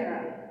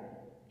Obrahera.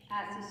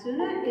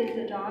 Asusuna is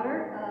the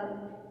daughter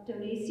of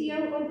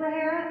Donicio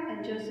Obrahera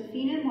and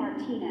Josefina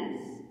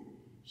Martinez.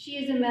 She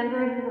is a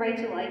member of the Right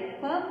to Life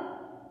Club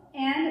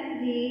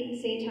and the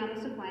St.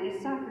 Thomas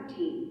Aquinas soccer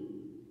team.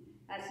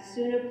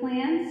 Asusuna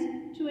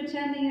plans to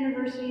attend the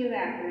University of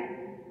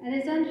Akron and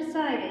is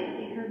undecided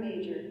in her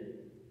major.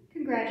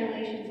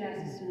 Congratulations,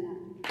 Asusuna.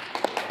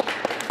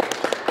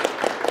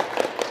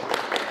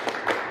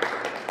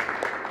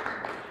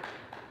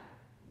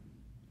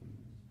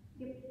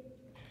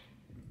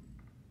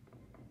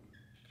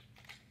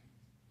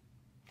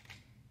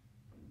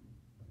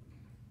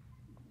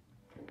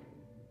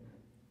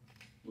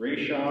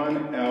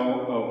 Rayshawn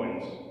L.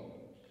 Owens.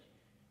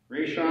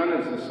 Rayshawn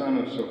is the son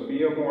of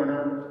Sophia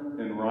Horner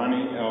and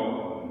Ronnie L.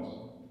 Owens.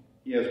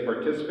 He has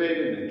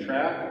participated in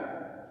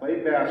track,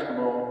 played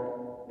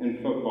basketball,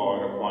 and football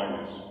at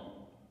Aquinas.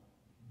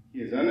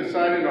 He is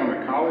undecided on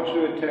a college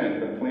to attend,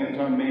 but plans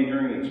on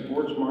majoring in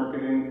sports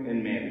marketing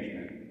and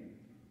management.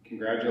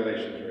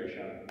 Congratulations,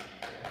 Rayshawn.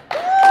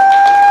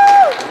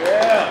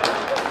 Yeah.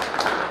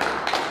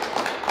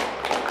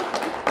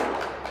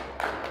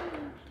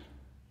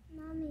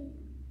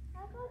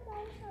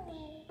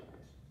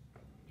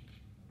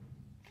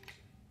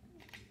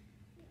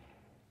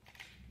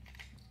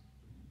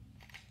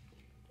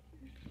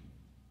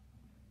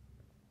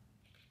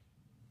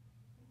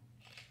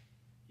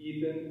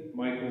 Ethan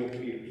Michael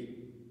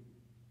Peterson.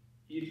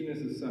 Ethan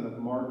is the son of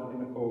Mark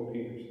and Nicole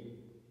Peterson.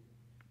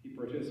 He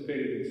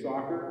participated in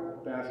soccer,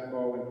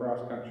 basketball, and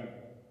cross country.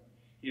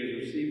 He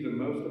has received the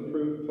Most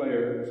Improved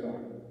Player in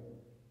soccer.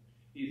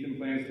 Ethan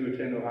plans to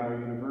attend Ohio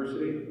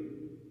University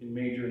and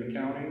major in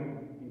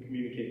accounting and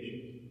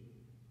communications.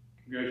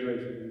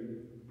 Congratulations, Ethan.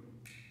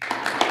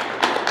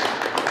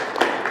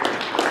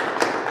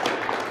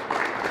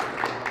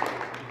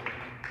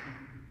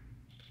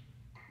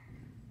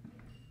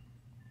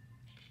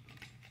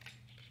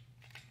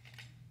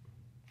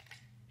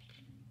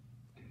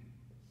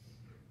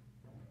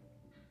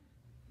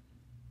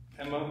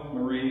 Emma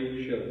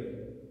Marie Schiller.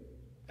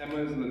 Emma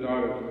is the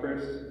daughter of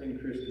Chris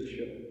and Christy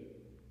Schiller.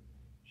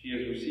 She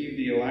has received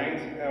the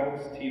Alliance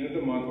Elks Teen of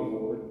the Month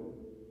Award.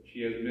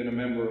 She has been a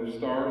member of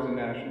STARS and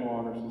National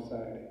Honor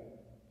Society.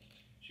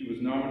 She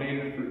was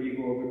nominated for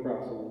Eagle of the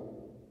Cross Award.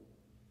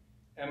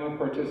 Emma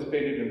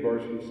participated in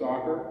varsity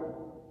soccer,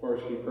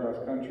 varsity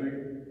cross country,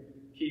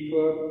 Key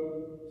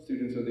Club,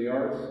 Students of the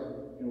Arts,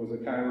 and was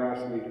a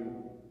Kairos leader.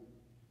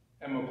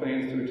 Emma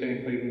plans to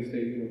attend Cleveland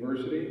State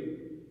University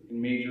and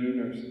major in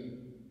nursing.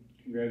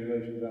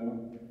 Congratulations, Emma.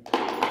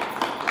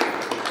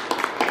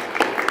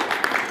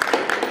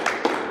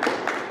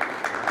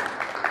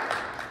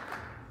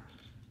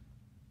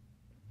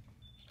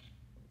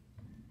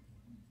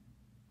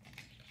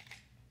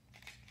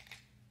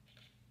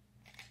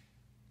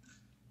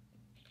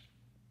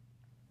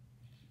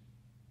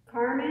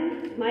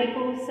 Carmen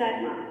Michael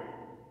Sedmock,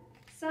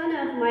 son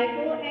of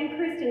Michael and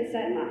Kristen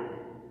Sedmock.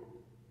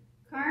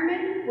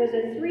 Carmen was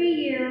a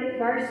 3-year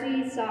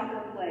varsity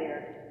soccer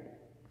player.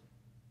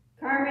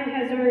 Carmen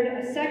has earned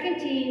a second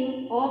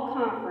team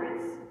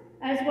all-conference,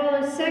 as well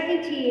as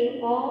second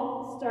team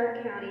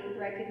all-Stark County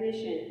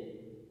recognition.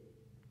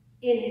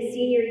 In his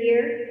senior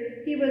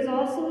year, he was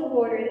also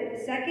awarded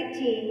second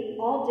team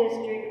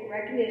all-district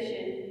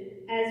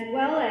recognition, as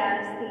well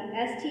as the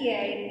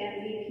STA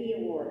MVP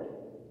award.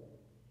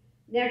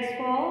 Next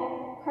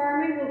fall,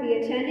 Carmen will be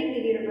attending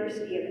the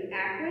University of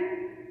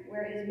Akron,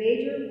 where his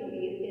major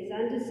is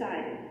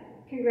undecided.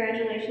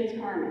 Congratulations,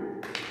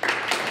 Carmen.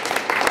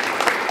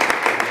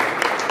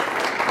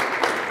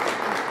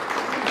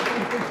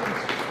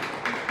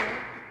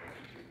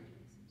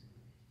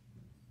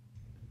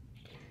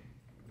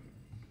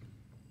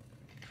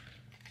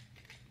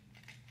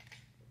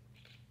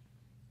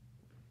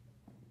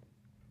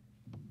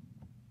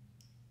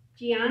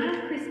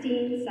 Gianna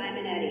Christine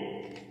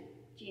Simonetti.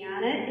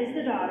 Gianna is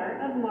the daughter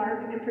of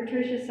Mark and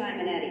Patricia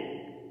Simonetti.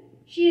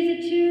 She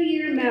is a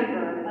 2-year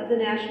member of the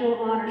National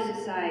Honor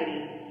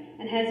Society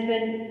and has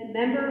been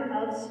member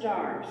of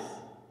STARS.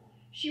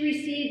 She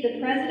received the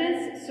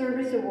President's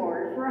Service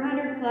Award for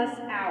 100+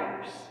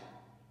 hours.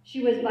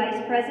 She was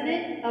Vice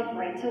President of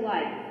Right to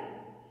Life.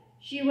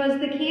 She was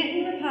the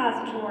Canton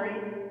Repository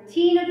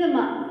Teen of the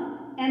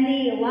Month and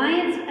the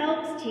Alliance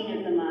Elks Teen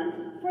of the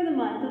Month for the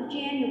month of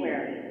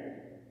January.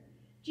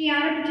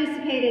 Gianna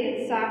participated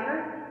in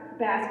soccer,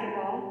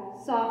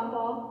 basketball,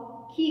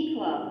 softball, Key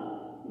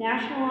Club,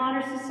 National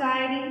Honor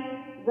Society,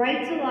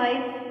 Right to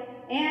Life,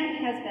 and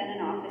has been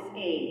an office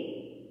aide.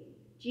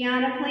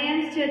 Gianna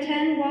plans to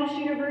attend Walsh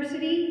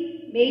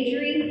University,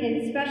 majoring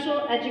in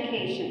special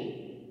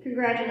education.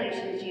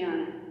 Congratulations,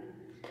 Gianna.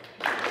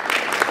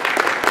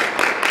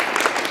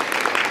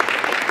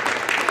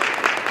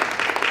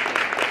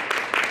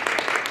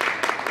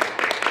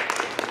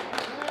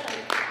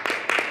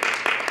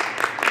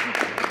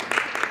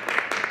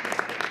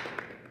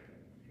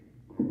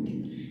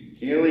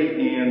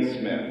 Haley Ann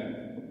Smith,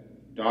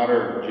 daughter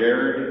of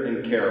Jared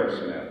and Carol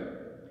Smith.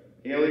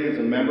 Haley is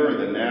a member of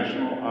the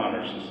National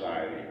Honor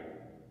Society.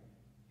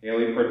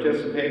 Haley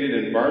participated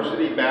in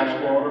varsity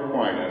basketball at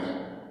Aquinas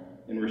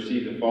and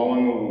received the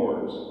following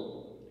awards: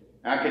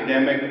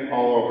 Academic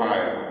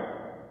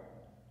All-Ohio,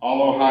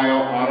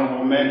 All-Ohio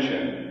Honorable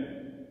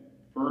Mention,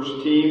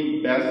 First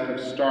Team Best of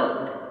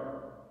Stark,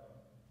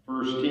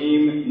 First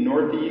Team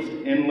Northeast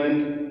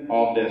Inland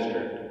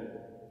All-District.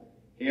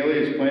 Haley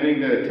is planning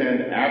to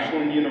attend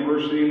Ashland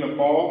University in the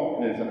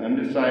fall and is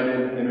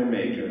undecided in her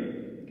major.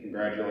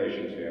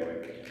 Congratulations, Haley.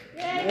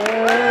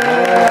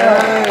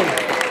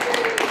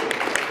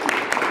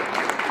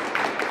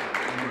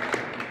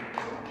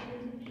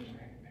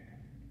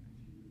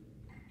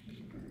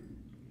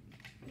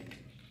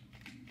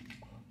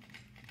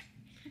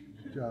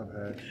 Good job,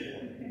 Hatch.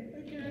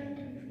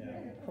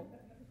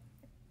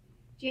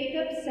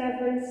 Jacob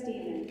Severin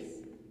Stevens,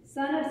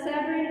 son of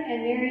Severin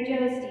and Mary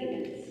Jo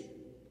Stevens.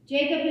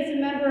 Jacob is a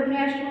member of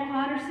National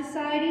Honor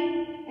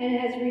Society and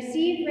has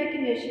received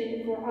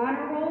recognition for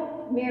Honor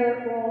Roll,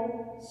 Merit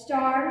Roll,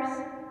 Stars,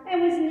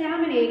 and was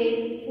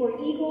nominated for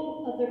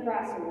Eagle of the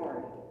Cross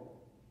Award.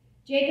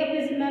 Jacob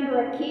is a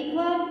member of Key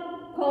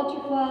Club,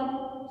 Culture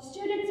Club,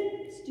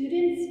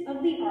 Students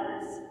of the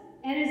Arts,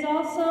 and is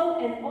also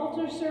an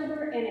altar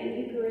server and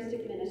a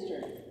Eucharistic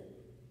minister.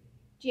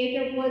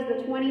 Jacob was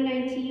the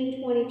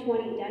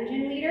 2019-2020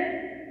 Dungeon Leader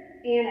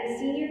and a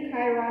Senior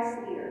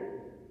Kairos Leader.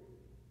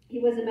 He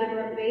was a member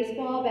of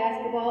baseball,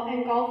 basketball,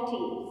 and golf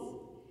teams.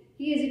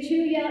 He is a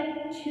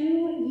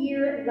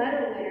two-year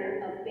letter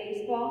winner of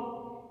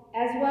baseball,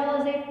 as well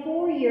as a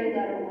 4-year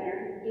letter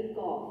winner in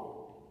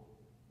golf.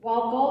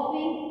 While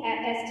golfing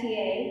at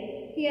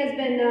STA, he has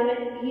been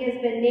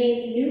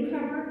named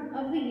Newcomer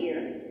of the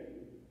Year,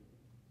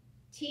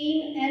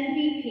 Team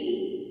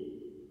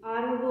MVP,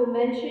 Honorable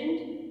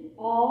Mentioned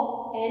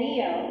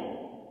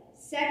All-NEO,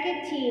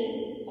 Second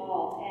Team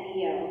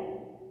All-NEO,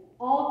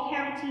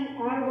 All-County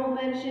Honorable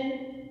Mention,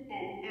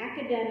 and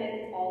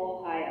Academic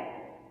All-Ohio.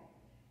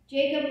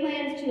 Jacob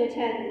plans to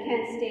attend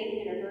Kent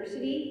State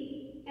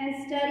University and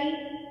study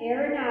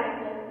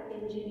aeronautical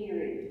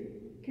engineering.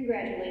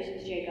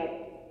 Congratulations, Jacob.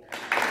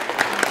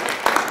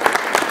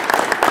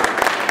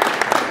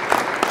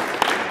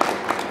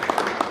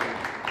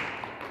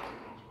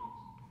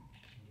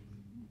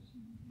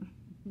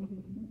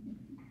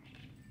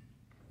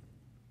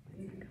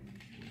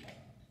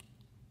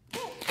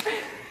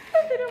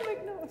 They don't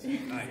make noise.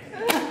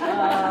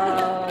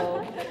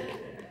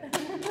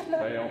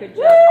 Good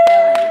job,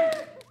 Kelly.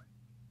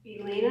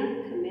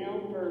 Elena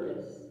Camille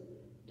Burbis,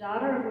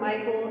 daughter of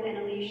Michael and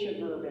Alicia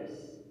Burbis.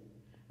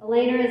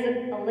 Elena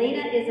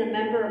is a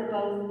member of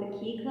both the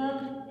Key Club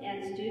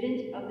and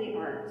Student of the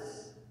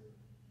Arts.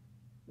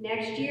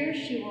 Next year,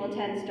 she will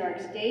attend Stark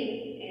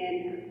State,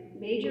 and her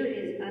major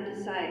is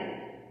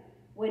undecided.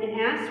 When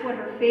asked what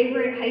her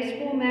favorite high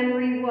school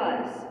memory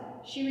was,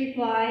 she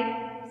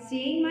replied,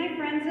 "Seeing my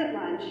friends at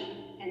lunch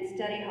and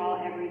study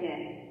hall every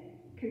day."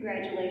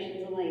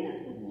 Congratulations, Elena.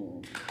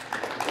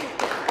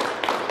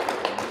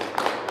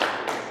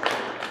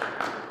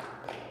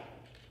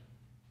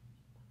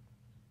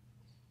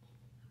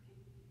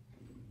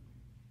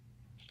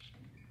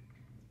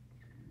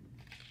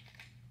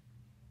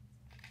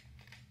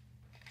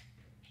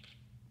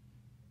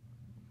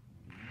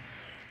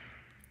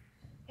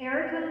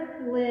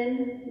 Erica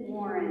Lynn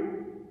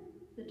Warren,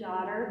 the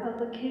daughter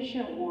of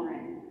Lakeisha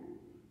Warren.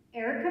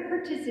 Erica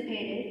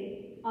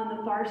participated on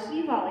the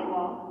varsity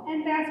volleyball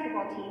and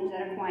basketball teams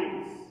at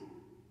Aquinas.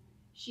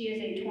 She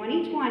is a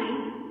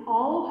 2020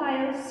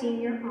 All-Ohio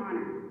Senior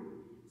Honor,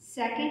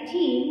 second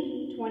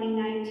team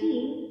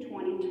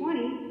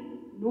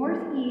 2019-2020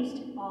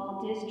 Northeast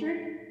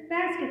All-District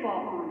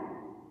Basketball Honor,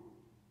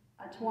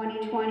 a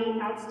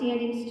 2020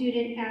 Outstanding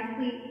Student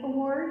Athlete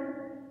Award,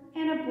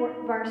 and a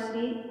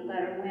varsity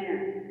letter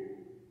winner.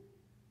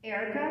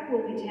 Erica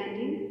will be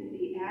attending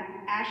the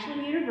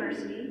Ashland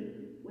University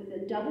with a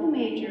double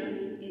major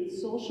in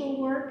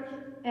social work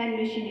and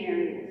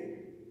missionaries.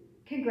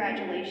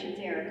 Congratulations,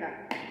 Erica.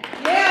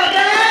 Yeah,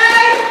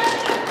 guys!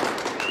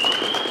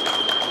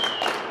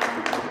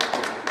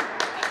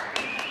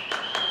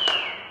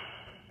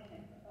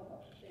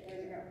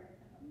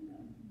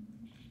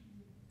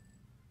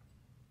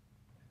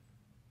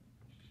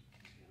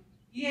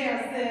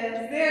 Yes,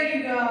 sis. There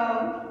you go.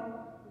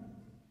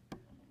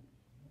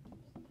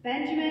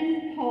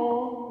 Benjamin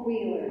Paul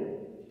Wheeler,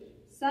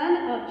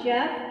 son of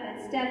Jeff and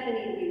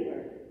Stephanie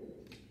Wheeler.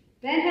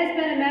 Ben has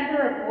been a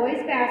member of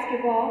boys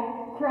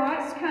basketball,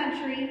 cross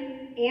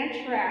country,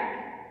 and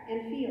track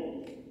and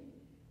field.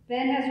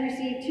 Ben has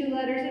received 2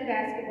 letters in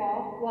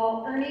basketball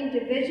while earning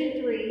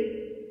Division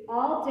III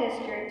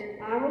All-District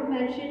Honorable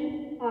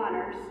Mention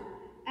honors,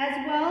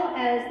 as well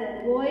as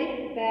the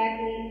Lloyd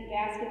Bagley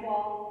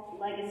Basketball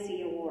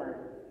Legacy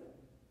Award.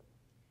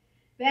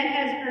 Ben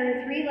has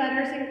earned 3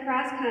 letters in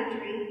cross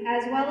country,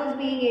 as well as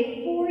being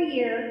a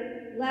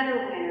 4-year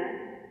letter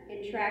winner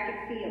in track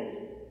and field.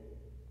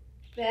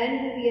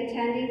 Ben will be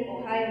attending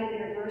Ohio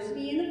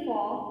University in the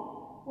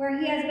fall, where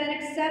he has been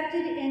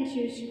accepted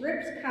into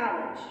Scripps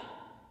College,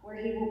 where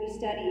he will be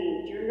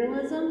studying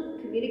journalism,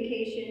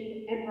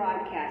 communication, and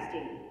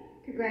broadcasting.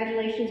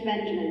 Congratulations,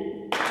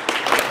 Benjamin.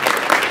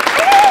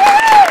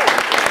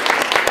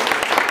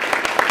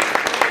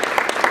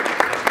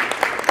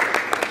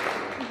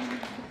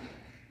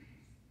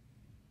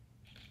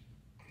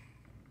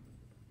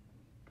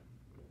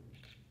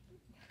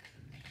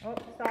 Oh,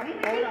 stop.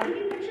 Hold on.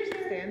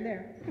 Stand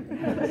there.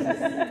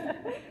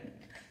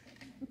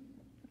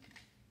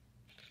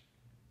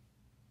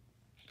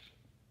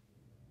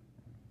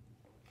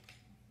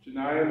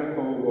 Janiyah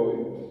Nicole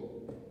Williams,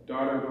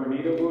 daughter of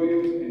Renita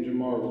Williams and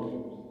Jamar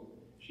Williams.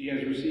 She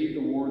has received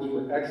awards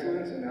for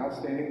excellence and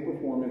outstanding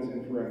performance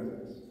in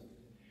forensics.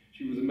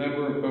 She was a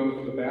member of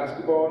both the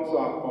basketball and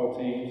softball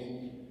teams,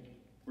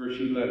 where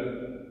she led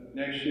them.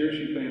 Next year,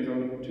 she plans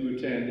to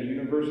attend the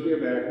University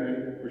of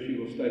Akron, where she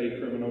will study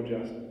criminal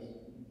justice.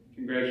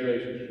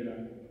 Congratulations,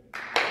 Janiyah.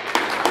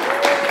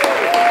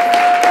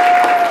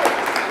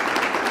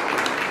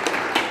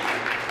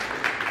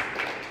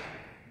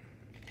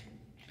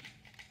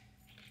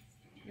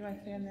 You want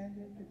to stand there?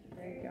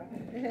 There you go.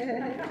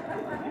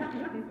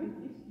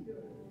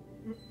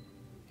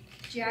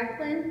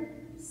 Jacqueline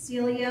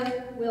Celia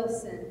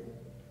Wilson.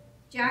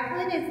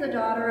 Jacqueline is the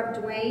daughter of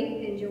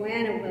Dwayne and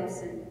Joanna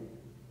Wilson.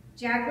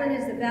 Jacqueline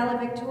is the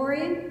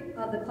valedictorian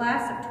of the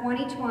class of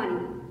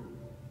 2020.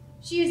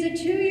 She is a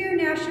 2-year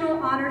National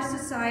Honor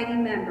Society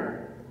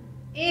member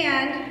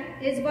and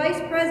is Vice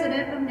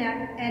President of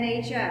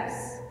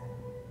NHS.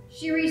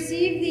 She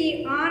received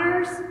the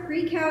Honors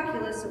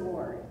Pre-Calculus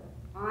Award,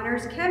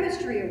 Honors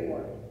Chemistry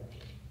Award,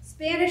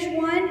 Spanish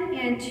 1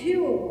 and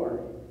 2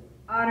 Award,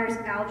 Honors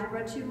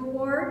Algebra 2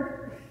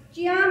 Award,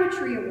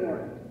 Geometry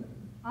Award,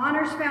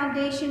 Honors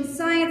Foundation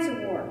Science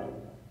Award,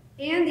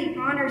 and the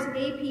Honors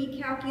AP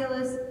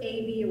Calculus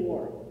AB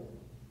Award.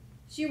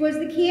 She was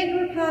the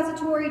Canton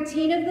Repository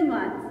Teen of the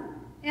Month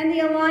and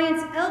the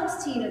Alliance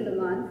Elks Teen of the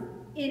Month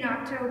in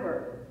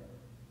October.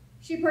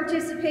 She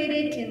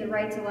participated in the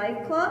Right to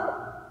Life Club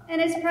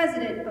and is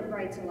president of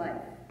Right to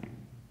Life.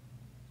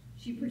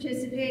 She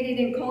participated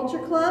in Culture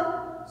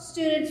Club,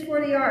 Students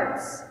for the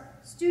Arts,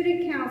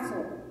 Student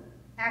Council,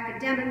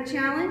 Academic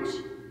Challenge,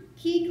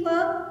 Key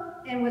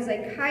Club, and was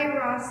a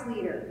Kairos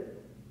leader.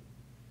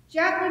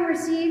 Jacqueline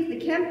received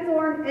the Kemp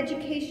Thorne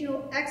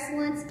Educational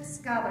Excellence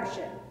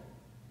Scholarship.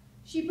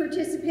 She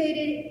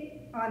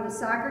participated on the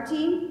soccer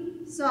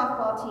team,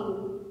 softball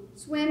team,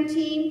 swim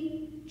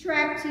team,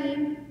 track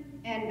team,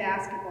 and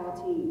basketball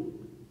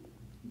team.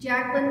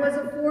 Jacqueline was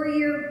a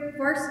 4-year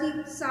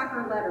varsity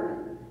soccer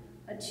letterman,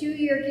 a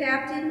 2-year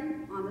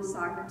captain on the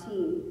soccer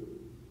team.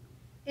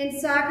 In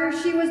soccer,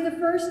 she was the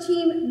first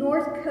team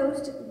North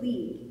Coast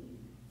League,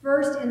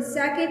 first and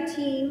second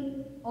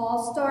team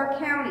All-Star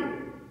County,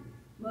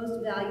 most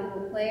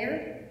valuable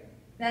player,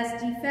 best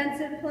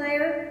defensive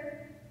player,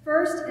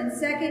 first and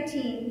second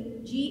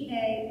team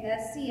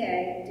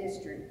GASCA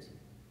district.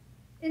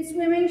 In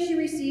swimming, she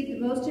received the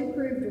Most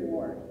Improved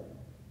Award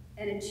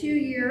and she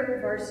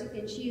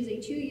is a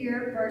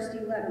 2-year varsity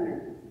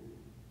letterman.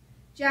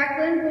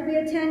 Jacqueline will be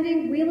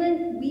attending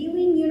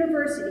Wheeling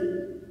University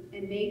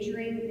and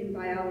majoring in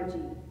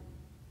biology.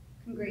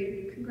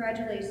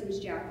 Congratulations,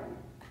 Jacqueline.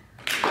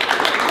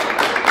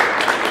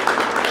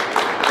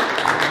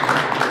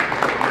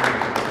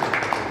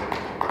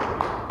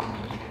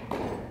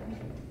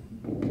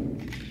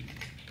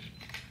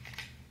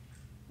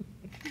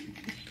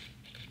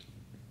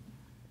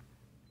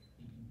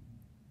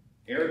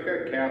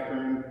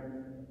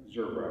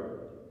 Zerba,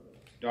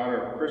 daughter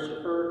of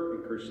Christopher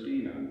and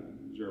Christina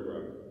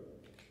Zerba.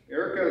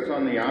 Erica is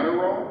on the honor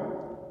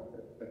roll,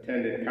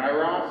 attended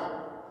Kairos,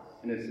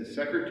 and is the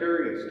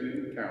secretary of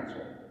student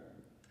council.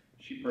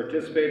 She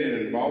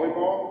participated in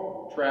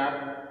volleyball,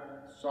 track,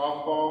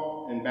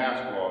 softball, and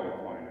basketball at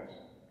Aquinas.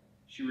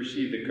 She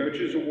received the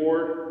Coaches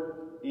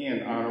Award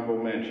and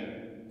honorable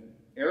mention.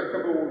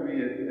 Erica will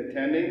be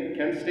attending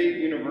Kent State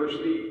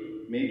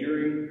University,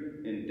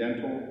 majoring in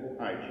dental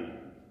hygiene.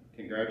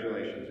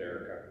 Congratulations,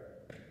 Erica.